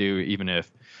they can do, even if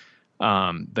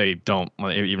they don't,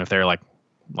 even if they're like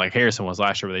Harrison was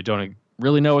last year, where they don't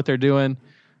really know what they're doing,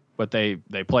 but they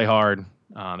play hard.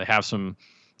 They have some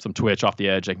twitch off the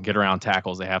edge. They can get around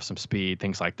tackles. They have some speed,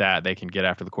 things like that. They can get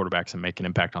after the quarterbacks and make an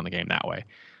impact on the game that way.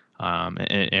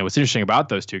 And what's interesting about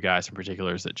those two guys in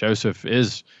particular is that Joseph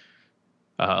is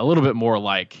a little bit more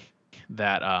like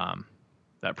that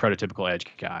prototypical edge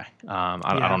guy.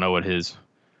 I don't know what do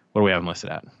we have him listed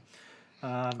at?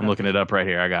 I'm looking it up right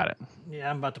here. I got it. Yeah,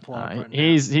 I'm about to pull it up right now.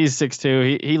 He's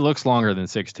 6'2". He looks longer than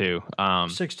 6'2".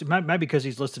 6'2", maybe because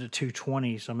he's listed at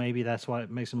 220, so maybe that's why it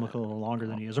makes him look a little longer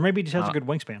than he is. Or maybe he just has a good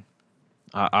wingspan.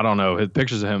 I don't know. His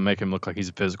pictures of him make him look like he's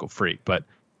a physical freak, but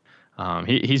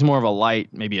he's more of a light,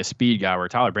 maybe a speed guy, where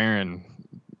Tyler Barron,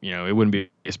 it wouldn't be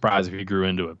a surprise if he grew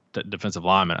into a defensive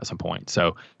lineman at some point.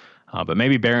 So, but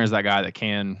maybe Barron's that guy that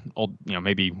can,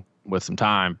 maybe with some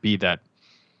time, be that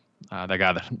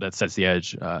guy that sets the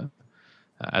edge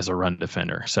as a run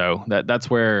defender. So that's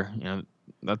where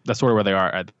that's sort of where they are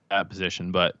at that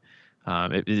position. But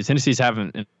if Tennessee's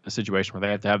having a situation where they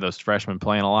have to have those freshmen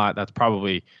playing a lot, that's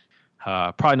probably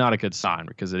not a good sign,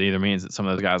 because it either means that some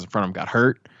of those guys in front of them got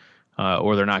hurt,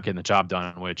 or they're not getting the job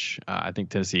done. Which I think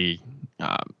Tennessee,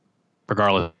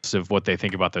 regardless of what they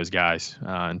think about those guys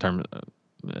in terms of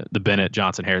the Bennett,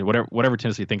 Johnson, Harris, whatever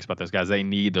Tennessee thinks about those guys, they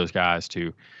need those guys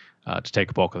to take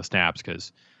a bulk of the snaps,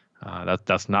 because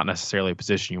that's not necessarily a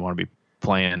position you want to be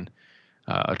playing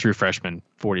a true freshman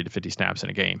 40 to 50 snaps in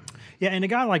a game. Yeah, and a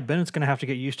guy like Bennett's going to have to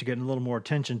get used to getting a little more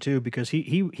attention too, because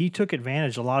he took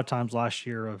advantage a lot of times last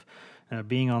year of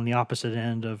being on the opposite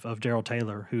end of Darrell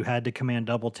Taylor, who had to command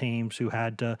double teams, who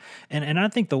had to – and I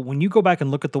think when you go back and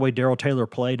look at the way Darrell Taylor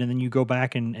played, and then you go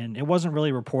back and it wasn't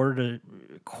really reported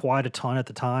quite a ton at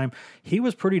the time, he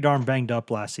was pretty darn banged up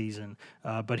last season,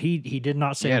 but he did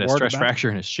not say a word about it. He had a stress fracture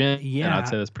in his shin, and I'd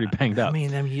say that's pretty banged up. I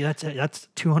mean, that's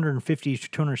 250 to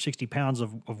 260 pounds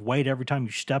of weight every time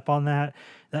you step on that.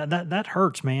 That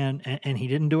hurts, man, and he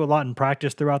didn't do a lot in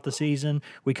practice throughout the season.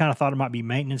 We kind of thought it might be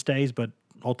maintenance days, but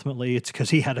ultimately it's because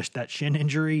he had that shin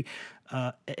injury,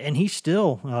 and he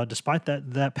still, despite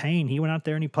that pain, he went out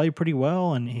there and he played pretty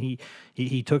well, and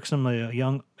he took some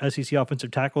young SEC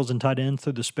offensive tackles and tight ends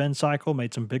through the spin cycle,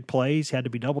 made some big plays. He had to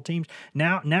be double teamed.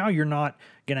 Now you're not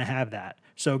going to have that.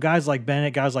 So guys like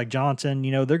Bennett, guys like Johnson,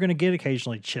 they're going to get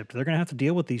occasionally chipped. They're going to have to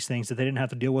deal with these things that they didn't have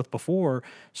to deal with before.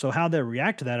 So how they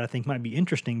react to that, I think, might be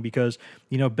interesting because,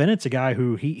 Bennett's a guy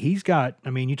who he's got,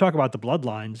 you talk about the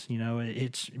bloodlines,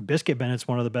 it's Biscuit Bennett's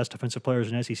one of the best defensive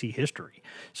players in SEC history.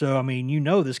 So,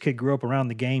 this kid grew up around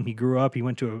the game. He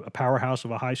went to a powerhouse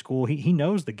of a high school. He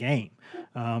knows the game.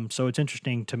 So it's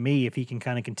interesting to me if he can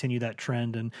kind of continue that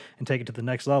trend and take it to the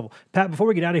next level. Pat, before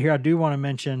we get out of here, I do want to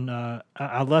mention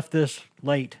I left this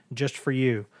late just for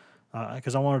you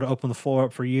because I wanted to open the floor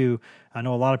up for you. I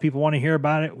know a lot of people want to hear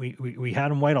about it. We had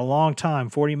them wait a long time,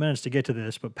 40 minutes to get to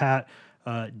this. But Pat,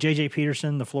 J.J.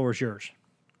 Peterson, the floor is yours.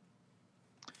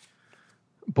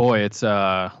 Boy, it's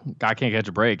guy can't catch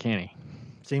a break, can he?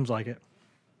 Seems like it.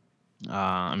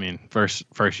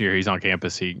 First year he's on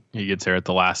campus, he gets there at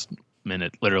the last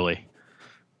minute, literally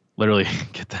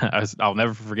get that. I'll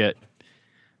never forget.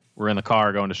 We're in the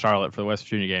car going to Charlotte for the West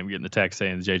Virginia game, getting the text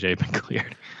saying JJ had been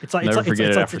cleared. It's like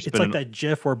that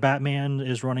GIF where Batman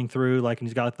is running through, and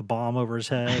he's got the bomb over his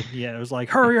head. Yeah, it was like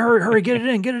hurry, get it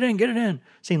in.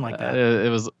 Seemed like that. It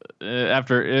was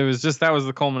that was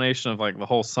the culmination of the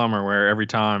whole summer, where every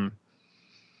time,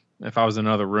 if I was in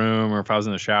another room or if I was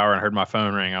in the shower and I heard my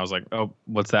phone ring, I was like, oh,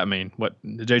 what's that mean? What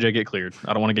did JJ get cleared?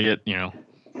 I don't want to get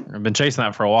I've been chasing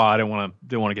that for a while. I didn't want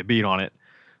to get beat on it.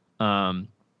 Last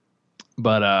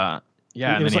year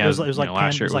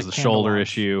it was the shoulder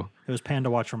issue. It was Panda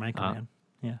Watch from Anchorman.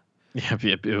 Yeah,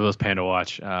 it was Panda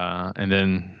Watch. And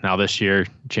then now this year,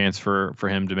 chance for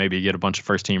him to maybe get a bunch of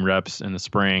first team reps in the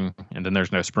spring, and then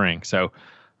there's no spring. So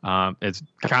it's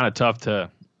kind of tough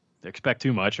to expect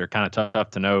too much, or kind of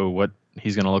tough to know what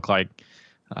he's going to look like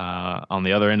on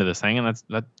the other end of this thing. And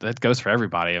that goes for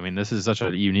everybody. This is such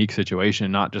a unique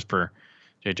situation, not just for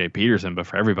J.J. Peterson, but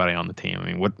for everybody on the team.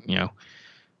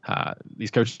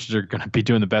 These coaches are going to be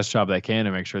doing the best job they can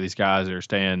to make sure these guys are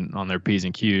staying on their P's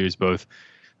and Q's, both,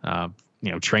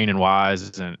 training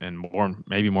wise and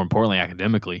maybe more importantly,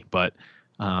 academically. But,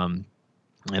 and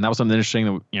that was something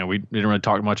interesting that, we didn't really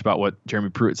talk much about what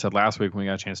Jeremy Pruitt said last week when we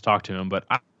got a chance to talk to him, but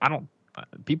I don't,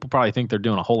 people probably think they're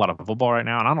doing a whole lot of football right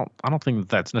now. And I don't think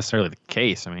that's necessarily the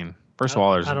case. First of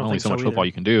all, there's only so much football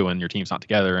you can do when your team's not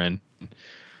together and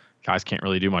guys can't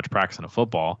really do much practicing of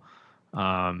football.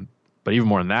 But even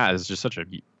more than that, it's just such a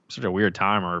weird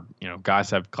time, or guys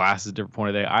have classes at different point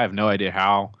of the day. I have no idea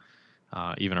how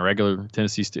even a regular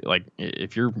Tennessee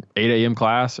if you're 8 a.m.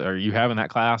 class, are you having that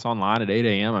class online at 8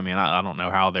 a.m.? I don't know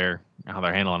how they're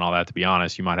handling all that, to be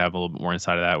honest. You might have a little bit more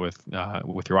insight of that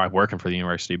with your wife working for the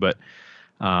university, but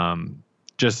who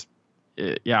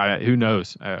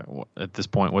knows at this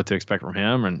point what to expect from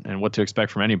him and what to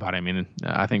expect from anybody.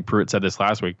 I think Pruitt said this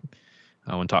last week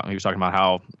when he was talking about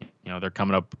how they're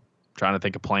coming up, trying to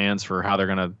think of plans for how they're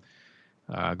going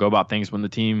to go about things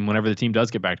whenever the team does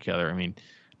get back together.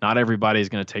 Not everybody is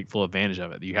going to take full advantage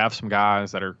of it. You have some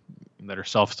guys that are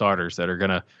self-starters that are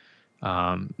going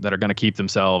to keep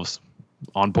themselves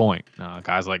on point.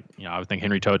 Guys like, I would think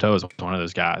Henry To'oTo'o is one of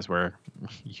those guys where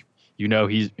he's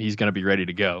going to be ready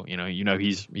to go.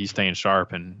 He's staying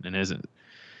sharp and isn't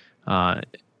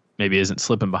maybe isn't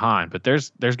slipping behind. But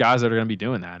there's guys that are going to be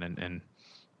doing that and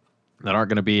that aren't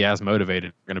going to be as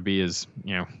motivated, going to be as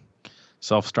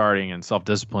self-starting and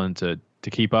self-disciplined to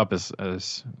keep up as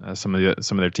some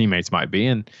of their teammates might be,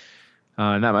 and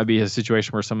that might be a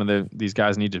situation where some of these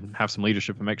guys need to have some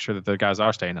leadership and make sure that the guys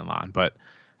are staying in line. But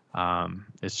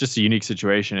it's just a unique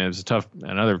situation. It was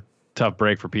another tough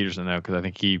break for Peterson though, because I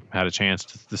think he had a chance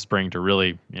this spring to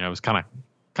really, it was kind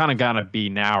of gonna be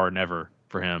now or never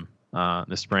for him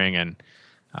this spring, and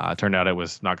it turned out it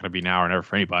was not going to be now or never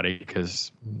for anybody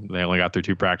because they only got through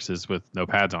 2 practices with no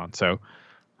pads on. So,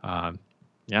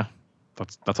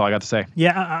 that's all I got to say.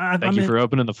 Yeah, thank you for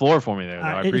opening the floor for me there. Though.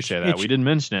 I appreciate that. We didn't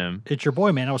mention him. It's your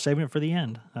boy, man. I was saving it for the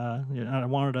end. I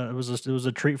wanted to. It was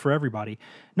a treat for everybody.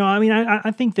 No,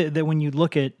 I think that when you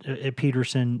look at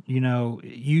Peterson,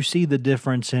 you see the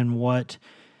difference in what.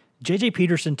 J.J.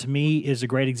 Peterson, to me, is a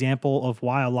great example of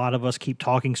why a lot of us keep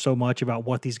talking so much about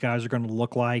what these guys are going to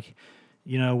look like.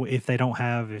 If they don't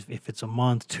have, if it's a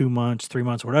month, 2 months, 3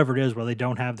 months, whatever it is, where they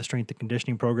don't have the strength and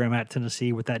conditioning program at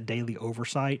Tennessee with that daily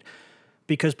oversight.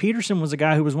 Because Peterson was a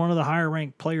guy who was one of the higher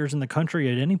ranked players in the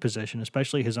country at any position,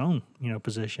 especially his own,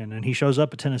 position. And he shows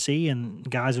up at Tennessee and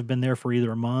guys have been there for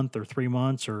either a month or 3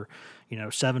 months or,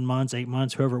 7 months, 8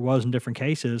 months, whoever it was in different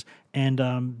cases. And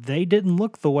they didn't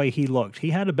look the way he looked. He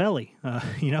had a belly.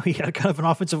 He had kind of an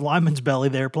offensive lineman's belly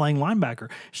there playing linebacker.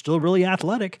 Still really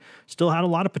athletic, still had a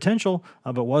lot of potential,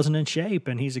 but wasn't in shape.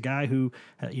 And he's a guy who,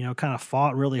 kind of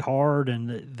fought really hard,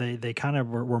 and they kind of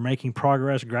were making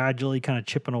progress gradually, kind of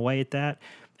chipping away at that.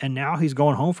 And now he's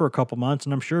going home for a couple months,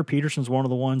 and I'm sure Peterson's one of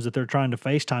the ones that they're trying to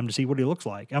FaceTime to see what he looks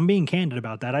like. I'm being candid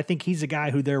about that. I think he's a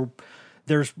guy who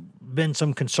there's been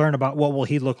some concern about what will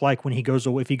he look like when he goes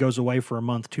away, if he goes away for a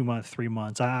month, 2 months, 3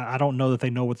 months. I don't know that they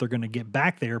know what they're going to get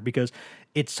back there because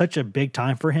it's such a big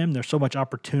time for him. There's so much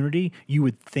opportunity. You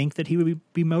would think that he would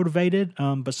be motivated,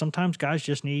 but sometimes guys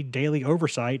just need daily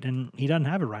oversight, and he doesn't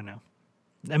have it right now.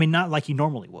 I mean, not like he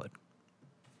normally would.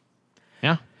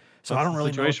 Yeah. So I don't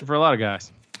really know. Situation for a lot of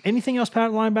guys. Anything else,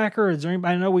 Pat, linebacker? Is there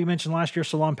anybody? I know we mentioned last year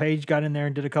Salon Page got in there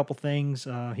and did a couple things.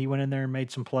 He went in there and made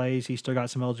some plays. He's still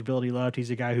got some eligibility left. He's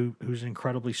a guy who's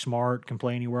incredibly smart, can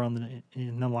play anywhere in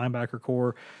the linebacker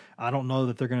core. I don't know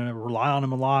that they're going to rely on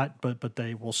him a lot, but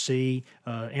they will see.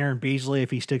 Aaron Beasley,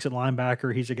 if he sticks at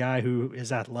linebacker, he's a guy who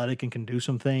is athletic and can do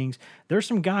some things. There's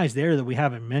some guys there that we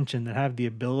haven't mentioned that have the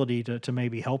ability to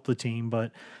maybe help the team,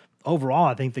 but overall,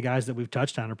 I think the guys that we've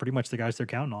touched on are pretty much the guys they're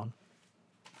counting on.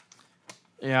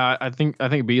 Yeah, I think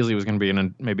Beasley was going to be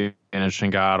maybe an interesting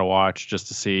guy to watch just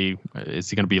to see, is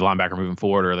he going to be linebacker moving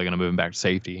forward, or are they going to move him back to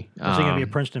safety? Is he going to be a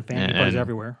Princeton fan? He plays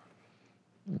everywhere.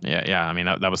 Yeah. I mean,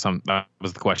 that was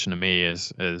the question to me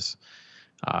is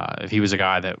if he was a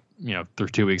guy that through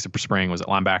 2 weeks of spring was at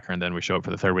linebacker, and then we show up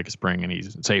for the third week of spring and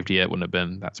he's safety, it wouldn't have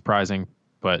been that surprising.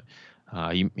 But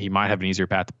he might have an easier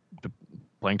path to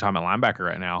playing time at linebacker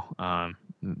right now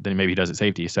than maybe he does at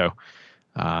safety. So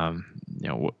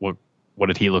what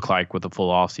did he look like with the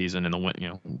full off season and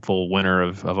the full winter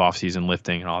of off season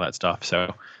lifting and all that stuff?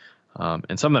 So,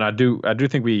 and something I do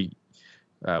think we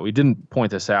didn't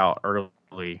point this out early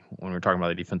when we were talking about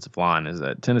the defensive line is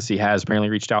that Tennessee has apparently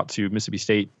reached out to Mississippi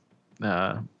State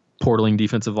portaling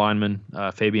defensive lineman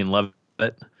Fabian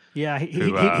Levitt. Yeah,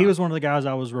 he was one of the guys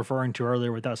I was referring to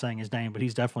earlier without saying his name, but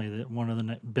he's definitely one of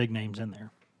the big names in there.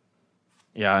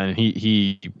 Yeah, and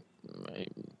he's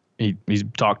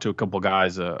talked to a couple of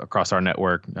guys across our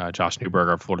network. Josh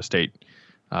Newberger of Florida State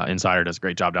Insider does a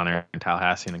great job down there in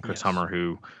Tallahassee, and then Chris Hummer,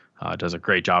 who does a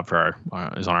great job for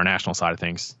is on our national side of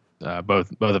things.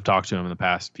 Both have talked to him in the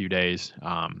past few days.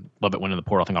 Levitt went in the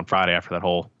portal, I think, on Friday after that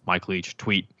whole Mike Leach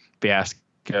tweet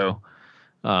fiasco.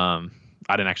 I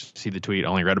didn't actually see the tweet,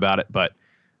 only read about it, but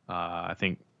I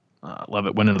think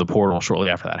Levitt went into the portal shortly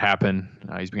after that happened.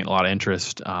 He's been getting a lot of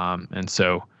interest, and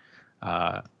so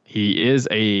he is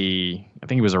I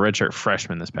think he was a redshirt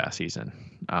freshman this past season.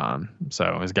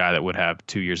 So he's a guy that would have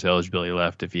 2 years of eligibility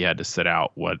left if he had to sit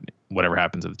out whatever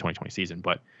happens in the 2020 season.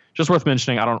 But just worth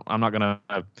mentioning. I'm not going to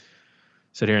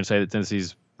sit here and say that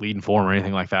Tennessee's leading form or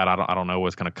anything like that. I don't know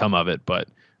what's going to come of it, but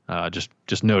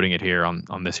just noting it here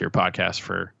on this here podcast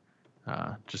for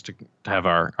just to have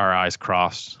our I's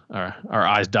crossed, our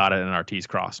I's dotted and our T's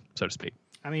crossed, so to speak.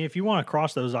 I mean, if you want to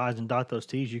cross those I's and dot those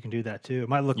T's, you can do that too. It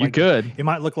might look It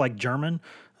might look like German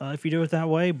if you do it that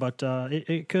way, but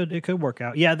it could work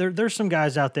out. Yeah, there's some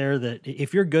guys out there that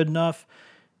if you're good enough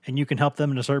and you can help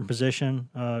them in a certain position,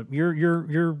 you're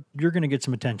going to get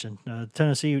some attention.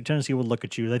 Tennessee will look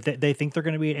at you. They think they're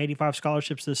going to be at 85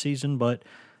 scholarships this season, but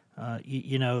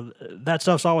that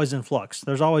stuff's always in flux.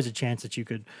 There's always a chance that you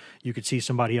could see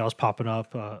somebody else popping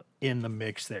up in the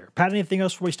mix there. Pat, anything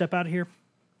else before we step out of here?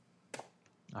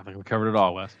 I think we covered it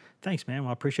all, Wes. Thanks, man.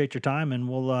 Well, I appreciate your time,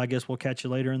 and I guess we'll catch you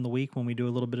later in the week when we do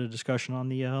a little bit of discussion on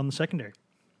the secondary.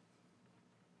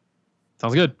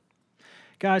 Sounds good.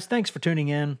 Guys, thanks for tuning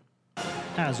in.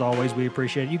 As always, we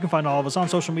appreciate it. You can find all of us on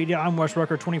social media. I'm Wes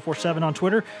Rucker 24/7 on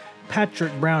Twitter.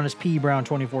 Patrick Brown is P Brown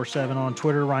 24/7 on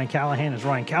Twitter. Ryan Callahan is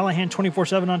Ryan Callahan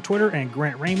 24/7 on Twitter, and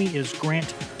Grant Ramey is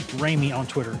Grant Ramey on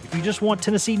Twitter. If you just want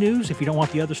Tennessee news, if you don't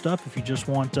want the other stuff, if you just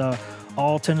want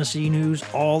all Tennessee news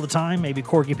all the time, maybe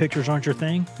corky pictures aren't your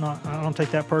thing. I don't take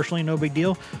that personally. No big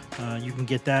deal. You can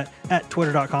get that at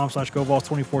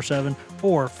twitter.com/GoVols247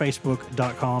 or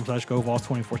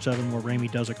facebook.com/GoVols247, where Ramey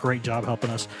does a great job helping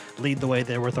us lead the way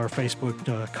there with our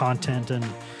Facebook content and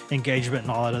engagement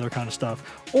and all that other kind of stuff.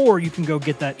 Or you can go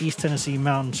get that East Tennessee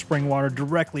Mountain spring water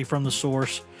directly from the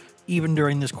source. Even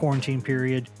during this quarantine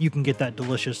period, you can get that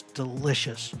delicious,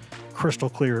 crystal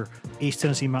clear East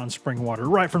Tennessee Mountain spring water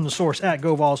right from the source at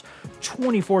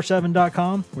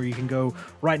GoVols247.com, where you can go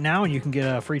right now and you can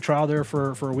get a free trial there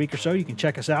for a week or so. You can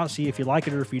check us out, see if you like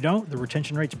it or if you don't. The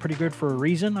retention rate's pretty good for a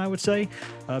reason, I would say,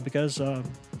 because I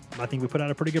think we put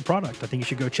out a pretty good product. I think you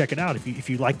should go check it out. If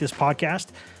you like this podcast,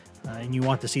 and you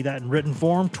want to see that in written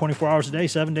form 24 hours a day,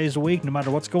 7 days a week, no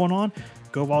matter what's going on,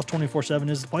 GoVols 24/7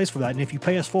 is the place for that. And if you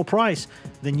pay us full price,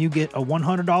 then you get a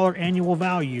 $100 annual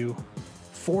value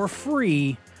for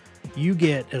free. You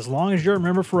get, as long as you're a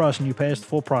member for us and you pay us the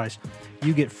full price,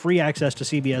 you get free access to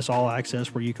CBS All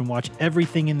Access, where you can watch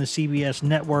everything in the CBS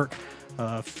network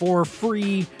for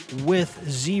free with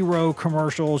zero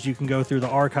commercials. You can go through the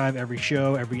archive, every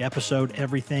show, every episode,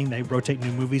 everything. They rotate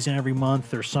new movies in every month.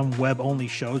 There's some web-only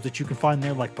shows that you can find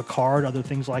there, like Picard, other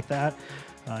things like that.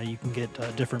 You can get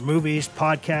different movies,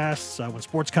 podcasts. When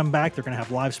sports come back, they're going to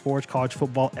have live sports, college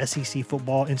football, SEC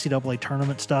football, NCAA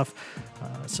tournament stuff,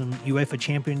 some UEFA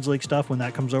Champions League stuff when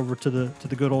that comes over to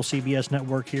the good old CBS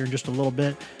network here in just a little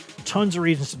bit. Tons of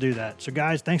reasons to do that. So,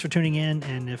 guys, thanks for tuning in.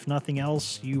 And if nothing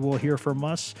else, you will hear from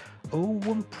us,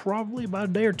 in probably about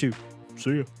a day or two.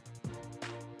 See ya.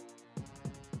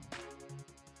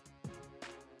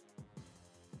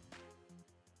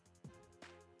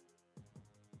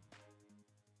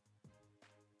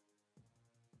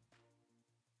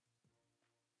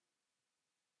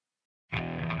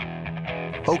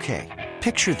 Okay,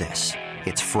 picture this.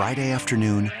 It's Friday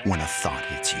afternoon when a thought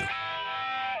hits you.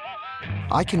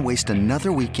 I can waste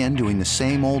another weekend doing the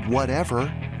same old whatever,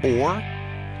 or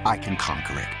I can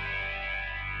conquer it.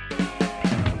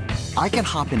 I can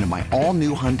hop into my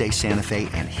all-new Hyundai Santa Fe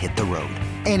and hit the road.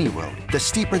 Any road. The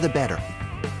steeper, the better.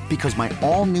 Because my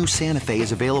all-new Santa Fe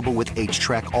is available with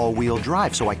H-Track all-wheel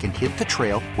drive, so I can hit the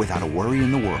trail without a worry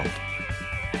in the world.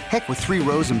 Heck, with 3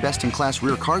 rows and best-in-class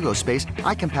rear cargo space,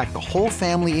 I can pack the whole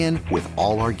family in with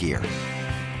all our gear.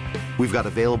 We've got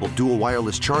available dual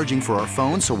wireless charging for our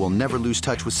phones, so we'll never lose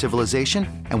touch with civilization,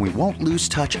 and we won't lose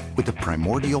touch with the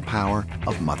primordial power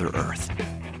of Mother Earth.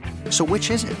 So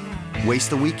which is it?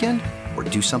 Waste the weekend or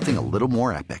do something a little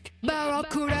more epic?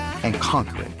 And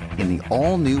conquer it in the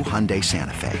all-new Hyundai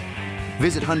Santa Fe.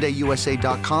 Visit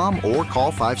HyundaiUSA.com or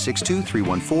call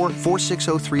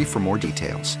 562-314-4603 for more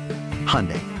details.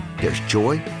 Hyundai. There's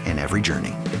joy in every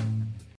journey.